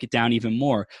 month, you break it down even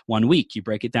more. 1 week, you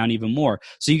break it down even more.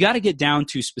 So you got to get down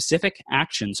to specific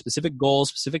actions, specific goals,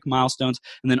 specific milestones,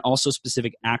 and then also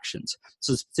specific actions.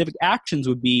 So specific actions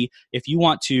would be if you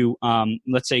want to,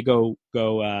 let's say, go,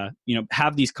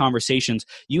 have these conversations.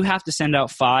 You have to send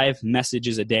out 5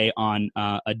 messages a day on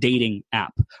a dating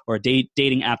app or a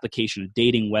dating application, a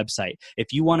dating website.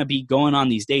 If you want to be going on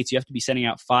these dates, you have to be sending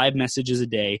out 5 messages a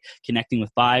day, connecting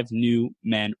with 5 new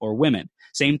men or women.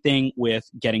 Same thing with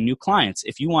getting new clients.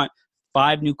 If you want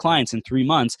 5 new clients in 3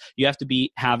 months, you have to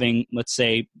be having, let's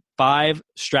say, 5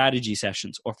 strategy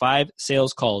sessions or 5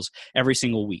 sales calls every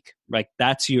single week, right?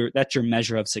 That's your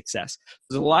measure of success.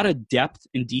 There's a lot of depth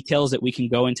and details that we can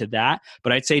go into that,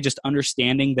 but I'd say just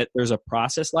understanding that there's a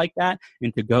process like that,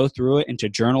 and to go through it and to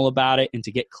journal about it and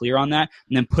to get clear on that,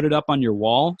 and then put it up on your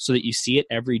wall so that you see it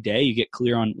every day. You get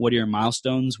clear on what are your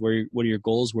milestones, what are your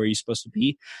goals, where are you supposed to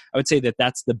be. I would say that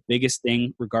that's the biggest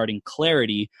thing regarding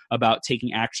clarity about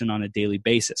taking action on a daily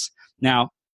basis.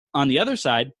 Now, on the other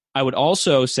side, I would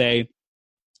also say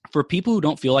for people who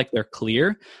don't feel like they're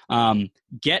clear,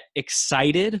 get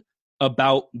excited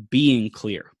about being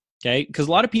clear. Okay. Because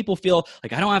a lot of people feel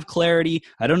like, I don't have clarity.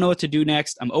 I don't know what to do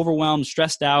next. I'm overwhelmed,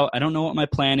 stressed out. I don't know what my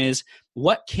plan is.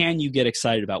 What can you get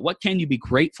excited about? What can you be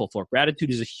grateful for?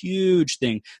 Gratitude is a huge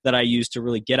thing that I use to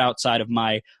really get outside of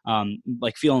my,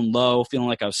 feeling low, feeling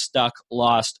like I was stuck,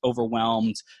 lost,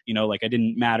 overwhelmed, like I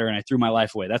didn't matter and I threw my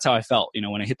life away. That's how I felt.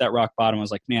 When I hit that rock bottom, I was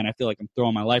like, man, I feel like I'm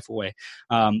throwing my life away.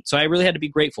 So I really had to be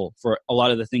grateful for a lot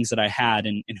of the things that I had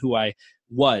and who I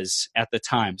was at the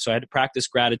time. So I had to practice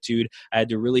gratitude. I had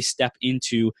to really step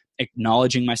into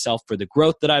acknowledging myself for the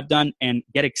growth that I've done and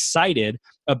get excited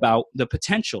about the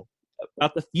potential,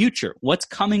 about the future. What's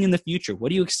coming in the future?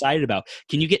 What are you excited about?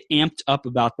 Can you get amped up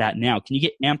about that now? Can you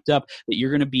get amped up that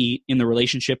you're going to be in the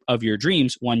relationship of your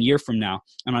dreams 1 year from now?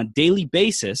 And on a daily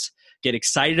basis, get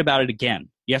excited about it again.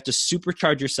 You have to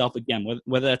supercharge yourself again,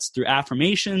 whether that's through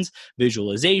affirmations,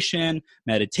 visualization,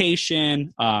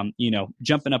 meditation,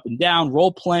 jumping up and down,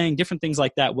 role playing, different things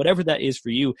like that. Whatever that is for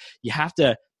you, you have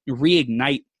to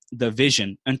reignite the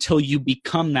vision until you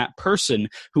become that person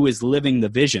who is living the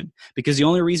vision. Because the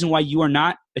only reason why you are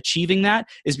not achieving that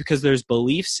is because there's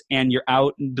beliefs in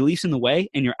the way,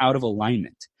 and you're out of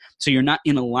alignment. So you're not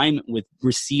in alignment with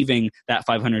receiving that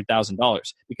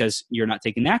 $500,000 because you're not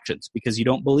taking actions, because you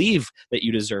don't believe that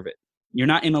you deserve it. You're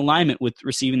not in alignment with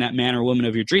receiving that man or woman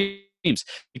of your dreams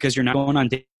because you're not going on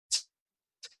dates.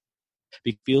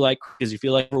 Because you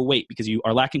feel like overweight, because you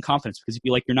are lacking confidence, because you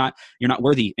feel like you're not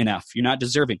worthy enough, you're not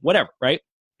deserving, whatever, right?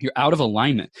 You're out of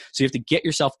alignment. So you have to get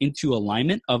yourself into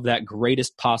alignment of that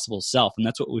greatest possible self. And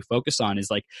that's what we focus on,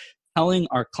 is like telling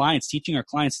our clients, teaching our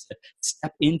clients to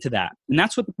step into that. And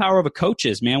that's what the power of a coach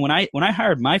is, man. When I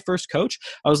hired my first coach,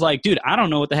 I was like, dude, I don't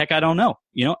know what the heck I don't know.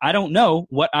 I don't know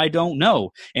what I don't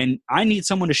know. And I need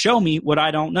someone to show me what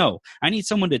I don't know. I need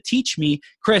someone to teach me,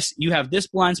 Chris, you have this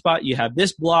blind spot, you have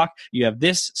this block, you have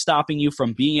this stopping you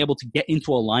from being able to get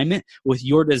into alignment with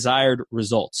your desired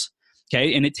results.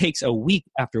 Okay. And it takes a week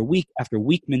after week after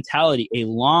week mentality, a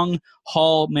long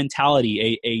haul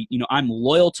mentality, I'm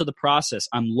loyal to the process.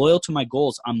 I'm loyal to my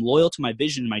goals. I'm loyal to my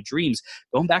vision and my dreams.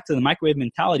 Going back to the microwave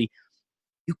mentality,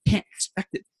 you can't expect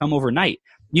it to come overnight.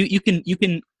 You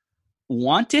can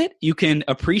want it, you can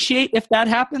appreciate if that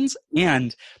happens,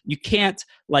 and you can't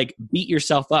like beat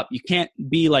yourself up. You can't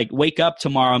be like, wake up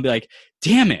tomorrow and be like,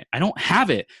 damn it, I don't have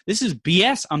it. This is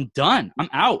BS. I'm done. I'm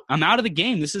out of the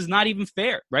game. This is not even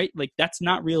fair, right? Like, that's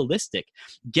not realistic.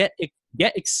 Get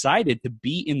excited to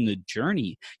be in the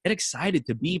journey. Get excited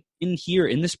to be in here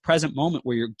in this present moment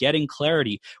where you're getting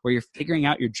clarity, where you're figuring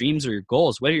out your dreams or your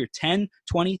goals, whether you're 10,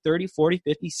 20, 30, 40,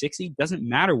 50, 60, doesn't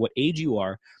matter what age you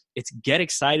are. It's get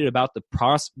excited about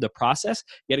the process,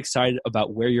 get excited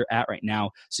about where you're at right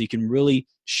now so you can really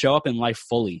show up in life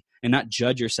fully and not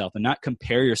judge yourself and not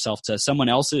compare yourself to someone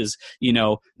else's,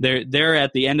 they're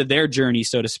at the end of their journey,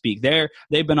 so to speak.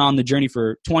 They've been on the journey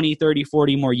for 20, 30,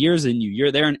 40 more years than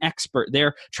you. They're an expert.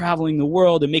 They're traveling the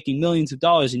world and making millions of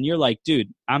dollars. And you're like,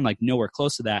 dude, I'm like nowhere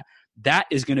close to that. That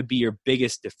is going to be your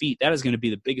biggest defeat. That is going to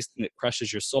be the biggest thing that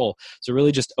crushes your soul. So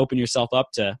really just open yourself up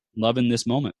to loving this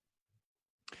moment.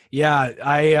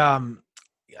 Yeah,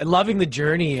 loving the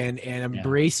journey and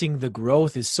embracing the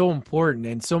growth is so important.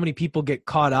 And so many people get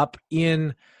caught up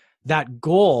in that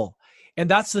goal. And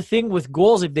that's the thing with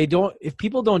goals. If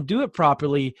people don't do it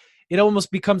properly, it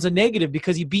almost becomes a negative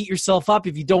because you beat yourself up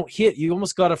if you don't hit. You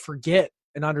almost got to forget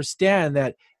and understand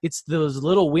that it's those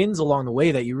little wins along the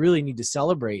way that you really need to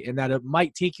celebrate, and that it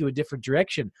might take you a different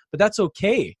direction. But that's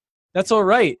okay. That's all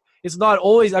right. It's not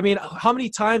always, how many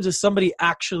times has somebody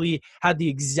actually had the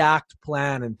exact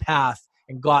plan and path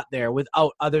and got there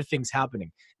without other things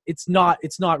happening? It's not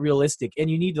realistic. And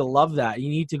you need to love that. You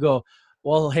need to go,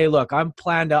 well, hey, look, I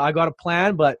got a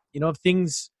plan, but if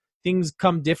things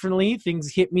come differently,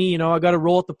 things hit me, I got to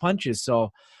roll with the punches. So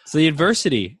it's the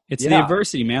adversity. It's the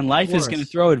adversity, man. Life is going to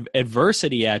throw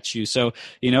adversity at you. So,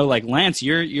 like Lance,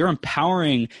 you're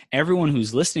empowering everyone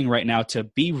who's listening right now to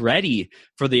be ready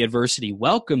for the adversity.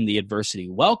 Welcome the adversity.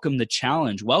 Welcome the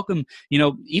challenge. Welcome,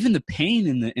 even the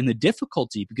pain and the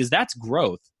difficulty, because that's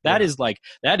growth. That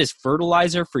is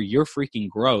fertilizer for your freaking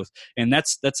growth. And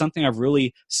that's something I've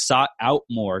really sought out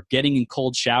more, getting in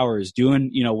cold showers,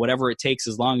 doing, whatever it takes,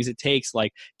 as long as it takes,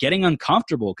 like getting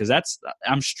uncomfortable, because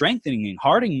I'm strengthening and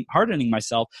hardening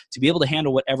myself to be able to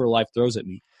handle whatever life throws at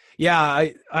me. Yeah,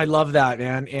 I love that,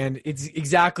 man. And it's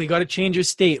exactly, got to change your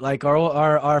state. Like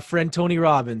our friend Tony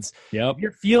Robbins. Yep. If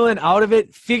you're feeling out of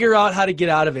it, figure out how to get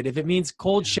out of it. If it means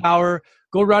cold shower,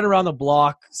 go run around the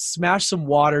block, smash some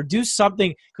water, do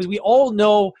something, because we all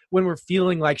know when we're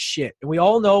feeling like shit. And we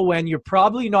all know when you're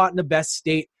probably not in the best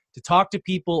state to talk to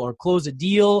people or close a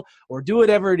deal or do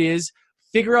whatever it is.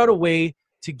 Figure out a way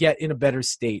to get in a better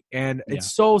state. And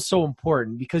it's so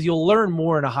important, because you'll learn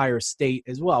more in a higher state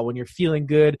as well when you're feeling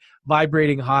good,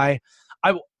 vibrating high.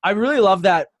 I really love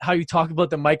that, how you talk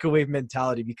about the microwave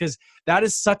mentality, because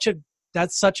that's such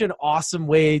an awesome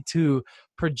way to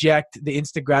project the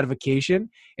instant gratification.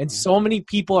 And so many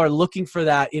people are looking for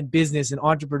that in business and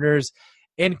entrepreneurs,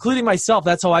 including myself.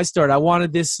 That's how I started. I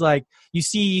wanted this, like, you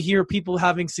hear people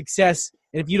having success,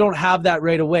 and if you don't have that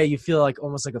right away, you feel like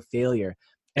almost like a failure.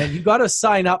 And you got to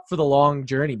sign up for the long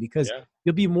journey, because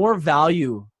you'll be more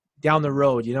value down the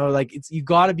road. You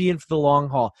got to be in for the long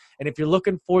haul. And if you're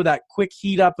looking for that quick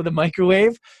heat up of the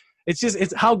microwave,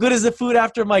 it's how good is the food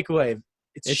after a microwave?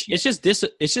 It's just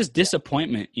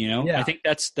disappointment, I think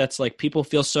that's like, people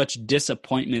feel such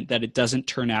disappointment that it doesn't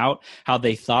turn out how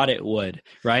they thought it would,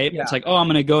 right? It's like, oh, I'm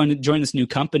going to go and join this new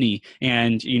company,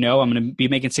 and I'm going to be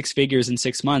making 6 figures in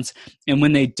 6 months. And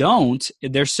when they don't,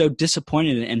 they're so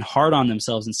disappointed and hard on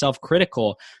themselves and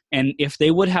self-critical. And if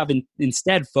they would have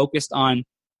instead focused on,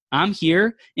 I'm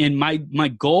here, and my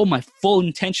goal, my full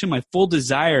intention, my full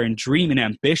desire and dream and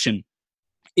ambition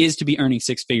is to be earning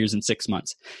 6 figures in 6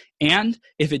 months. And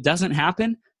if it doesn't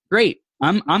happen, great.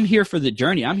 I'm here for the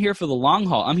journey. I'm here for the long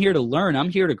haul. I'm here to learn. I'm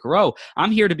here to grow.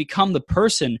 I'm here to become the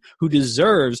person who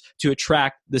deserves to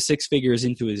attract the 6 figures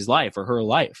into his life or her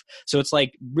life. So it's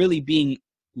like really being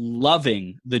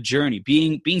loving the journey,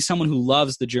 being someone who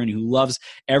loves the journey, who loves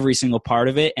every single part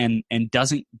of it, and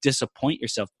doesn't disappoint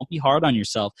yourself. Don't be hard on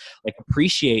yourself. Like,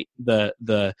 appreciate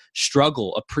the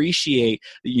struggle, appreciate,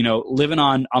 living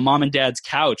on a mom and dad's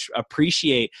couch,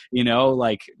 appreciate,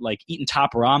 like eating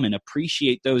top ramen,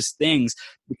 appreciate those things,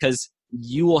 because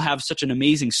you will have such an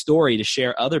amazing story to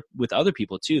share with other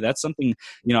people too. That's something,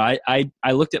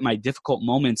 I looked at my difficult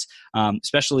moments,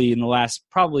 especially in the last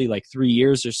probably like 3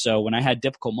 years or so. When I had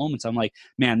difficult moments, I'm like,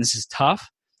 man, this is tough,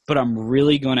 but I'm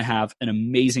really going to have an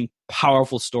amazing,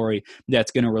 powerful story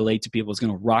that's going to relate to people. It's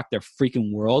going to rock their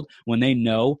freaking world when they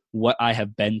know what I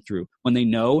have been through, when they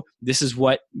know this is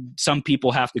what some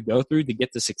people have to go through to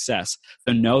get to success.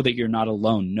 So know that you're not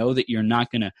alone. Know that you're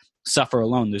not going to suffer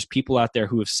alone. There's people out there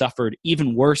who have suffered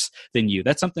even worse than you.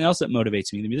 That's something else that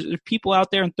motivates me. There's people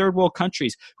out there in third world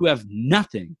countries who have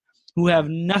nothing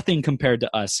compared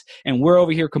to us. And we're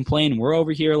over here complaining. We're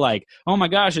over here like, oh my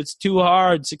gosh, it's too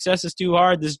hard. Success is too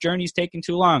hard. This journey's taking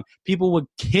too long. People would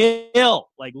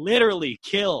literally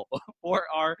kill for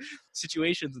our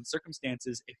situations and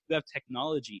circumstances if you have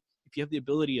technology, if you have the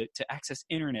ability to access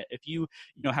internet, if you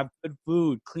have good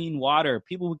food, clean water.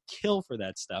 People would kill for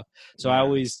that stuff. So I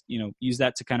always, use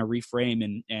that to kind of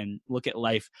reframe and look at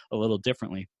life a little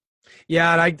differently.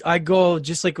 Yeah. And I go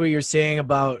just like what you're saying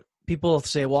about people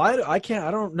say, well, I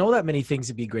don't know that many things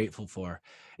to be grateful for.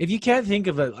 If you can't think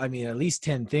of at least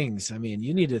 10 things,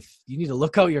 you need to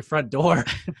look out your front door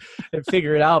and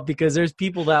figure it out, because there's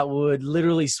people that would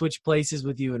literally switch places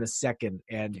with you in a second.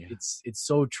 And it's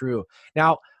so true.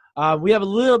 Now, we have a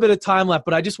little bit of time left,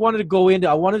 but I just wanted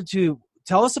to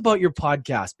tell us about your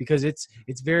podcast, because it's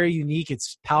very unique.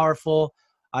 It's powerful.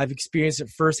 I've experienced it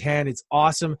firsthand. It's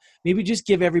awesome. Maybe just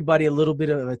give everybody a little bit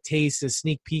of a taste, a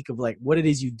sneak peek of like what it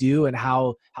is you do and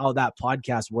how that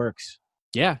podcast works.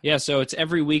 Yeah. So it's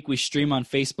every week we stream on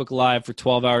Facebook Live for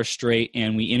 12 hours straight,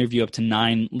 and we interview up to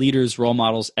 9 leaders, role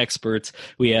models, experts.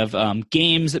 We have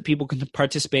games that people can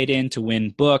participate in to win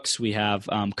books. We have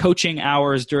coaching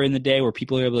hours during the day where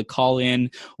people are able to call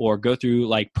in or go through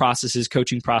like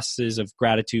coaching processes of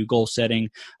gratitude, goal setting,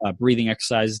 breathing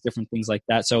exercises, different things like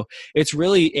that. So it's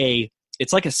really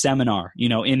it's like a seminar,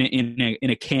 in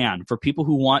a can for people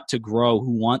who want to grow,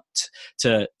 who want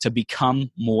to become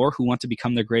more, who want to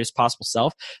become their greatest possible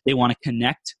self. They want to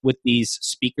connect with these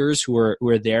speakers who are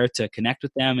there to connect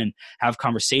with them and have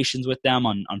conversations with them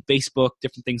on Facebook,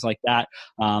 different things like that.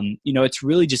 It's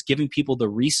really just giving people the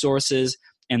resources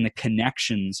and the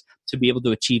connections to be able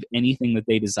to achieve anything that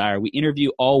they desire. We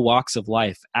interview all walks of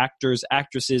life: actors,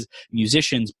 actresses,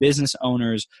 musicians, business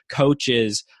owners,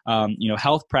 coaches,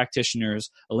 health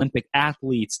practitioners, Olympic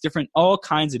athletes, all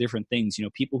kinds of different things.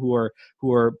 People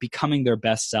who are becoming their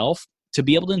best self, to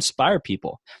be able to inspire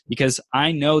people. Because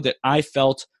I know that I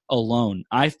felt alone.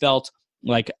 I felt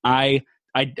like I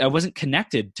wasn't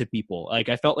connected to people. Like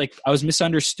I felt like I was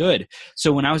misunderstood.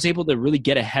 So when I was able to really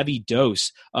get a heavy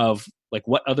dose of like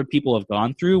what other people have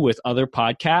gone through with other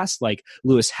podcasts, like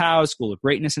Lewis Howes, School of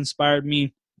Greatness inspired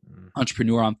me.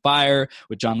 Entrepreneur on Fire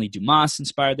with John Lee Dumas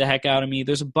inspired the heck out of me.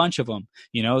 There's a bunch of them,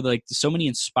 like so many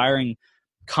inspiring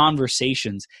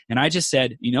conversations. And I just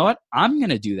said, you know what? I'm going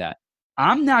to do that.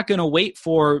 I'm not going to wait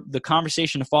for the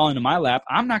conversation to fall into my lap.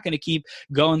 I'm not going to keep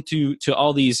going to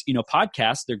all these,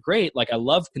 podcasts. They're great. Like I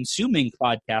love consuming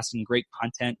podcasts and great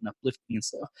content and uplifting and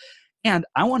stuff. And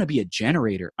I want to be a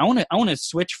generator. I want to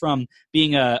switch from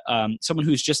being someone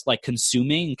who's just like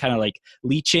consuming and kind of like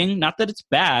leeching. Not that it's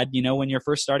bad, when you're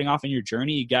first starting off in your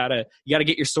journey, you gotta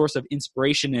get your source of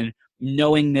inspiration and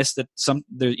knowingness that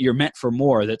you're meant for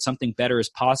more, that something better is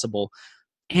possible.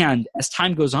 And as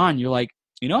time goes on, you're like,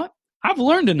 you know what? I've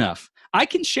learned enough. I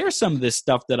can share some of this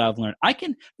stuff that I've learned. I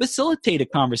can facilitate a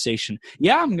conversation.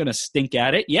 Yeah, I'm going to stink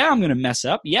at it. Yeah, I'm going to mess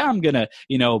up. Yeah, I'm going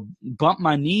to, bump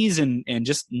my knees and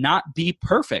just not be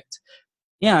perfect.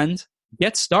 And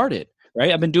get started,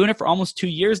 right? I've been doing it for almost 2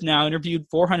 years now, interviewed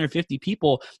 450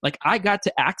 people. Like I got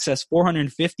to access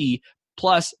 450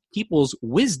 plus people's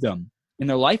wisdom and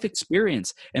their life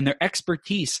experience and their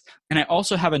expertise. And I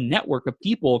also have a network of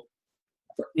people.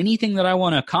 For anything that I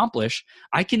want to accomplish,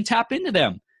 I can tap into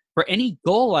them. For any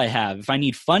goal I have, if I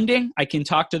need funding, I can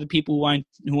talk to the people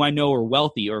who I know are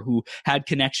wealthy or who had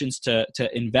connections to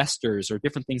investors or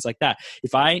different things like that.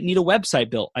 If I need a website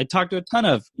built, I talk to a ton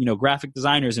of graphic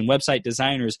designers and website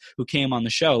designers who came on the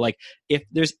show. Like if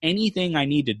there's anything I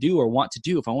need to do or want to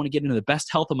do, if I want to get into the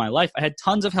best health of my life, I had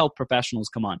tons of health professionals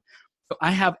come on. So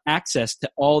I have access to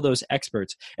all those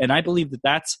experts, and I believe that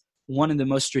that's one of the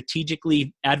most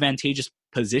strategically advantageous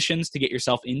positions to get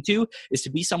yourself into is to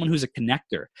be someone who's a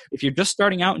connector. If you're just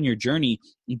starting out in your journey,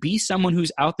 be someone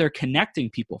who's out there connecting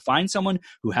people. Find someone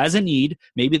who has a need.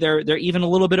 Maybe they're even a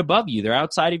little bit above you. They're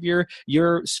outside of your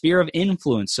sphere of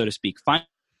influence, so to speak. Find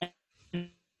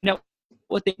out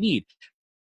what they need.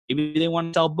 Maybe they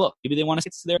want to sell a book. Maybe they want to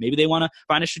get to there. Maybe they want to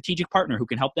find a strategic partner who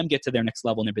can help them get to their next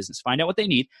level in their business. Find out what they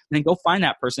need, and then go find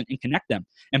that person and connect them.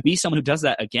 And be someone who does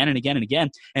that again and again and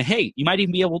again. And hey, you might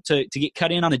even be able to get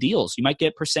cut in on the deals. You might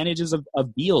get percentages of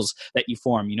deals that you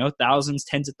form. Thousands,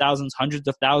 tens of thousands, hundreds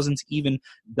of thousands, even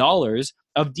dollars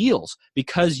of deals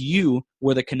because you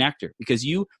were the connector. Because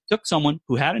you took someone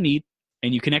who had a need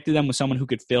and you connected them with someone who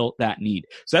could fill that need.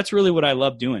 So that's really what I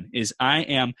love doing. Is I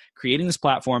am creating this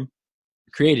platform.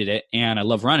 Created it, and I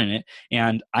love running it,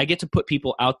 and I get to put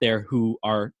people out there who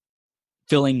are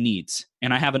filling needs,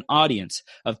 and I have an audience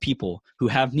of people who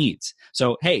have needs.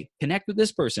 So hey, connect with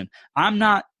this person. I'm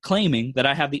not claiming that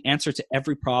I have the answer to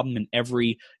every problem and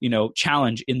every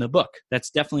challenge in the book. That's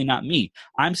definitely not me.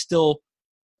 I'm still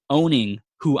owning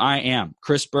who I am,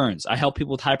 Chris Burns. I help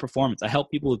people with high performance. I help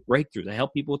people with breakthroughs. I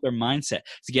help people with their mindset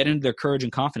to get into their courage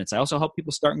and confidence. I also help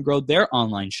people start and grow their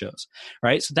online shows,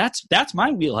 right? So that's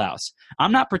my wheelhouse.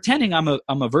 I'm not pretending I'm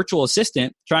a virtual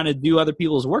assistant trying to do other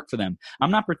people's work for them. I'm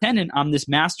not pretending I'm this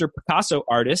master Picasso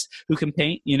artist who can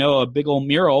paint, a big old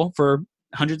mural for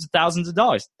hundreds of thousands of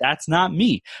dollars. That's not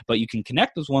me. But you can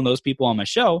connect with one of those people on my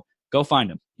show. Go find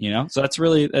them, So that's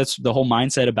the whole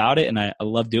mindset about it, and I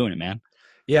love doing it, man.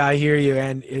 Yeah, I hear you.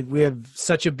 And we have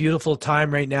such a beautiful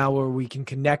time right now where we can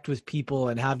connect with people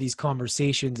and have these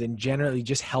conversations and generally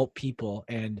just help people.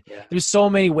 And there's so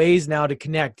many ways now to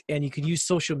connect, and you can use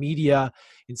social media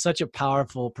in such a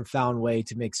powerful, profound way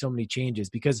to make so many changes.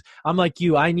 Because I'm like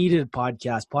you, I needed a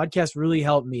podcast. Podcast really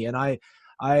helped me. And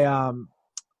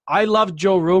I love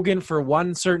Joe Rogan for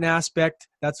one certain aspect.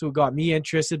 That's what got me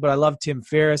interested, but I love Tim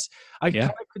Ferriss. I kind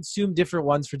of consume different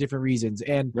ones for different reasons.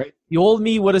 And the old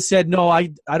me would have said, no, I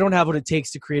don't have what it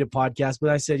takes to create a podcast. But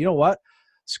I said, you know what?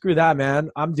 Screw that, man.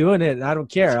 I'm doing it and I don't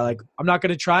care. Like, I'm not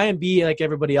going to try and be like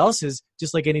everybody else is.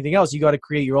 Just like anything else, you got to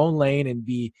create your own lane and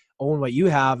own what you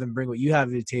have and bring what you have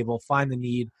to the table, find the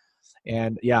need.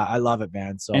 And yeah, I love it,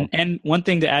 man. So, and one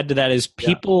thing to add to that is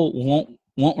people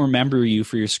won't remember you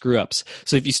for your screw ups.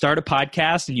 So if you start a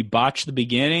podcast and you botch the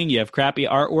beginning, you have crappy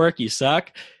artwork, you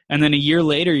suck. And then a year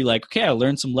later, you're like, okay, I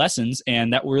learned some lessons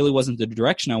and that really wasn't the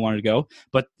direction I wanted to go.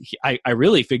 But I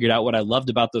really figured out what I loved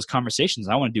about those conversations.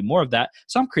 I want to do more of that.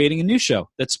 So I'm creating a new show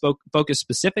that's focused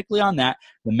specifically on that.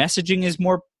 The messaging is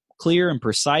more clear and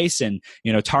precise and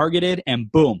targeted,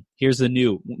 and boom, here's the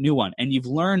new one. And you've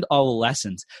learned all the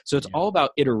lessons. So it's all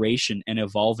about iteration and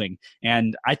evolving.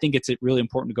 And I think it's really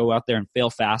important to go out there and fail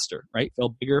faster, right?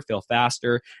 Fail bigger, fail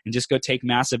faster, and just go take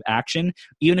massive action.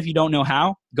 Even if you don't know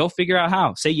how, go figure out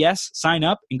how. Say yes, sign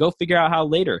up, and go figure out how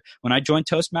later. When I joined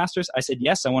Toastmasters, I said,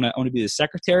 yes, I want to be the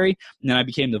secretary. And then I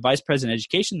became the vice president of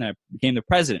education. Then I became the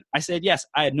president. I said, yes,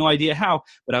 I had no idea how,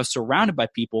 but I was surrounded by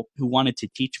people who wanted to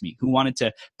teach me, who wanted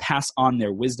to pass on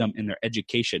their wisdom and their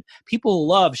education. People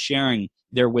love sharing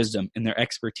their wisdom and their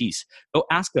expertise. Go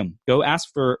ask them. Go ask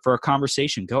for a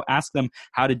conversation. Go ask them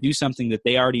how to do something that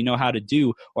they already know how to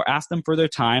do, or ask them for their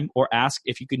time, or ask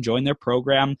if you can join their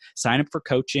program, sign up for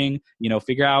coaching,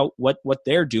 figure out what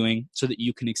they're doing so that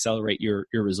you can accelerate your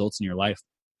results in your life.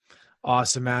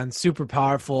 Awesome, man. Super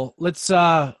powerful. Let's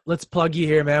plug you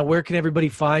here, man. Where can everybody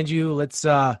find you? Let's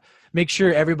make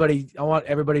sure I want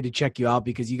everybody to check you out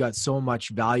because you got so much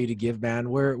value to give, man.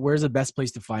 Where's the best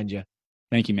place to find you?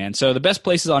 Thank you, man. So the best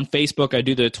place is on Facebook. I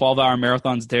do the 12-hour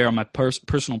marathons there on my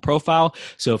personal profile.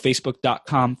 So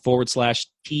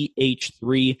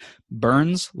facebook.com/TH3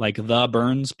 Burns, like the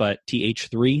Burns, but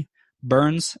TH3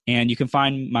 Burns. And you can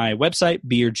find my website,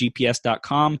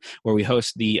 beyourgps.com, where we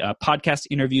host the podcast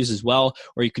interviews as well,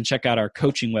 or you can check out our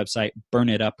coaching website,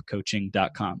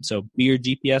 burnitupcoaching.com. So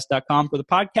beyourgps.com for the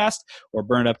podcast, or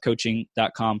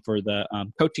burnitupcoaching.com for the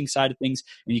coaching side of things.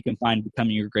 And you can find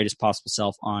Becoming Your Greatest Possible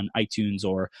Self on iTunes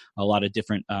or a lot of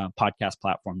different podcast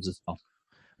platforms as well.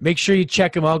 Make sure you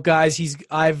check him out, guys.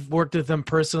 I've worked with him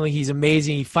personally. He's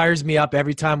amazing. He fires me up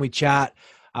every time we chat.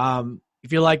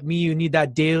 If you're like me, you need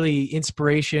that daily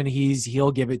inspiration,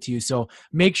 he'll give it to you. So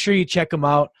make sure you check him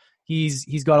out.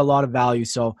 He's got a lot of value.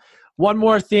 So one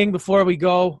more thing before we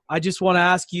go, I just want to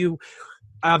ask you,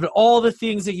 out of all the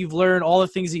things that you've learned, all the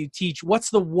things that you teach, what's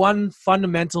the one thing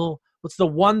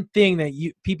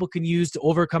that people can use to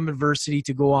overcome adversity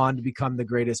to go on to become the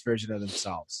greatest version of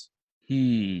themselves?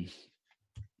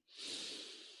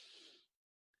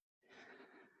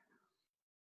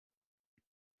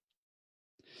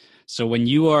 So when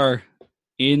you are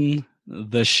in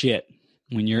the shit,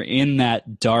 when you're in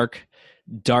that dark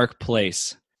dark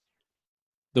place,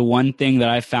 the one thing that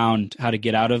I found how to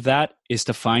get out of that is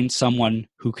to find someone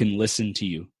who can listen to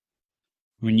you.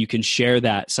 When you can share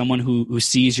that, someone who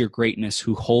sees your greatness,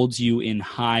 who holds you in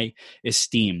high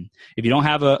esteem. If you don't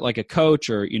have a coach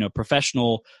or,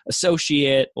 professional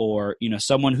associate or,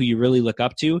 someone who you really look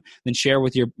up to, then share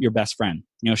with your best friend.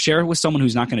 Share it with someone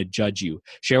who's not going to judge you.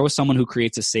 Share with someone who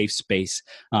creates a safe space.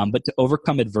 But to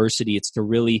overcome adversity, it's to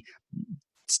really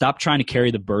stop trying to carry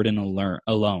the burden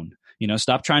alone.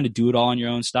 Stop trying to do it all on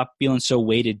your own. Stop feeling so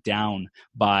weighted down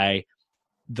by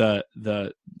the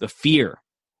fear.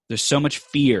 There's so much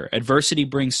fear. Adversity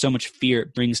brings so much fear.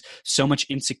 It brings so much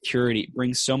insecurity. It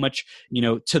brings so much,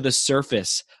 to the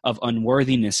surface of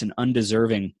unworthiness and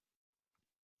undeserving.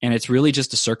 And it's really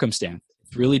just a circumstance.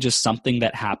 It's really just something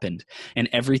that happened. And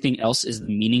everything else is the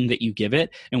meaning that you give it.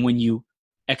 And when you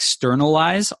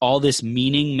externalize all this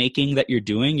meaning making that you're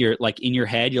doing, you're like in your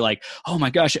head, you're like, oh my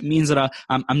gosh, it means that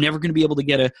I'm never going to be able to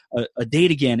get a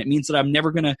date again. It means that I'm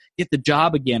never going to get the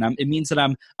job again. It means that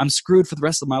I'm screwed for the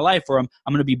rest of my life, or I'm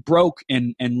going to be broke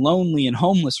and lonely and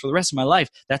homeless for the rest of my life.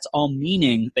 That's all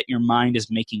meaning that your mind is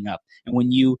making up. And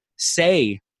when you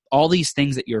say all these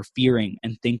things that you're fearing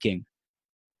and thinking,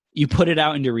 you put it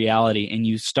out into reality and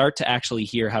you start to actually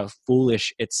hear how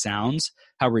foolish it sounds,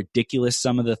 how ridiculous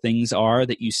some of the things are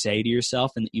that you say to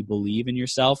yourself and that you believe in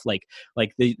yourself.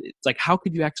 It's like, how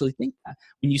could you actually think that?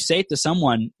 When you say it to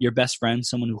someone, your best friend,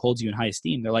 someone who holds you in high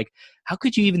esteem, they're like, how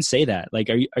could you even say that? Like,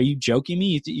 are you joking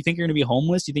me? You think you're going to be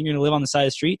homeless? You think you're going to live on the side of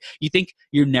the street? You think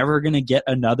you're never going to get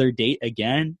another date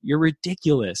again? You're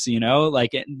ridiculous,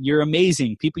 you're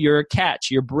amazing. People, you're a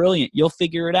catch. You're brilliant. You'll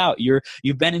figure it out.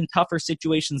 You've been in tougher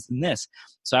situations than this.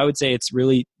 So I would say it's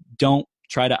really, don't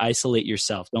try to isolate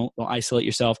yourself. Don't isolate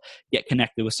yourself. Get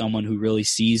connected with someone who really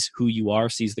sees who you are,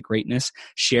 sees the greatness.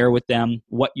 Share with them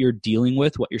what you're dealing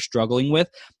with, what you're struggling with,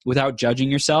 without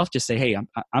judging yourself. Just say, hey,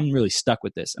 I'm really stuck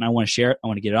with this and I want to share it. I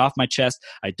want to get it off my chest.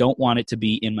 I don't want it to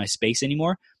be in my space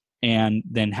anymore. And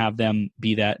then have them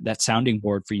be that sounding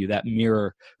board for you, that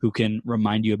mirror who can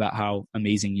remind you about how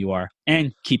amazing you are.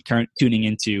 And keep tuning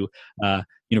into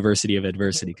University of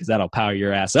Adversity, because that'll power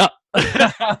your ass up.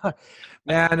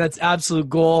 Man, that's absolute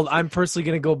gold. I'm personally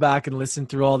going to go back and listen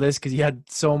through all this because you had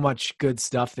so much good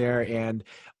stuff there. And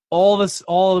all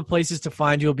the places to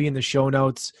find you will be in the show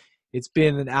notes. It's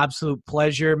been an absolute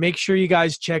pleasure. Make sure you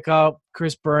guys check out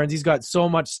Chris Burns. He's got so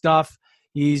much stuff.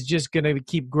 He's just going to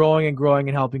keep growing and growing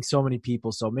and helping so many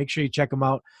people. So make sure you check him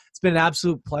out. It's been an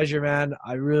absolute pleasure, man.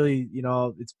 I really,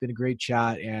 it's been a great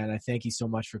chat, and I thank you so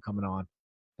much for coming on.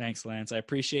 Thanks, Lance. I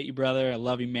appreciate you, brother. I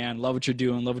love you, man. Love what you're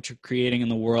doing. Love what you're creating in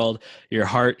the world. Your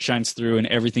heart shines through in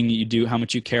everything that you do, how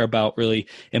much you care about really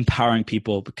empowering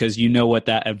people, because you know what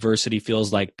that adversity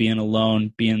feels like, being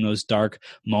alone, being in those dark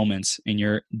moments, and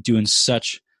you're doing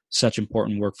such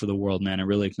important work for the world, man. I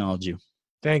really acknowledge you.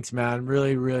 Thanks, man.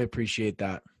 Really, really appreciate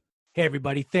that. Hey,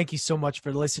 everybody. Thank you so much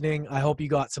for listening. I hope you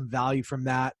got some value from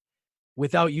that.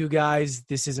 Without you guys,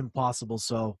 this isn't possible.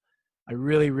 So I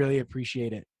really, really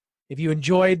appreciate it. If you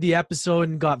enjoyed the episode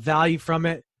and got value from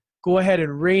it, go ahead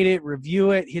and rate it,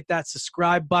 review it, hit that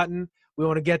subscribe button. We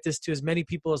want to get this to as many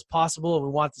people as possible, and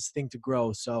we want this thing to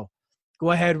grow. So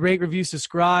go ahead, rate, review,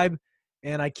 subscribe,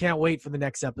 and I can't wait for the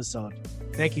next episode.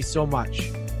 Thank you so much.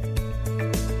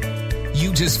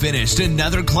 You just finished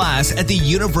another class at the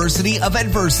University of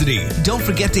Adversity. Don't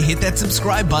forget to hit that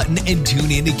subscribe button and tune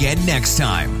in again next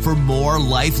time for more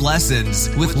life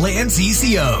lessons with Lance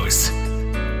ECOs.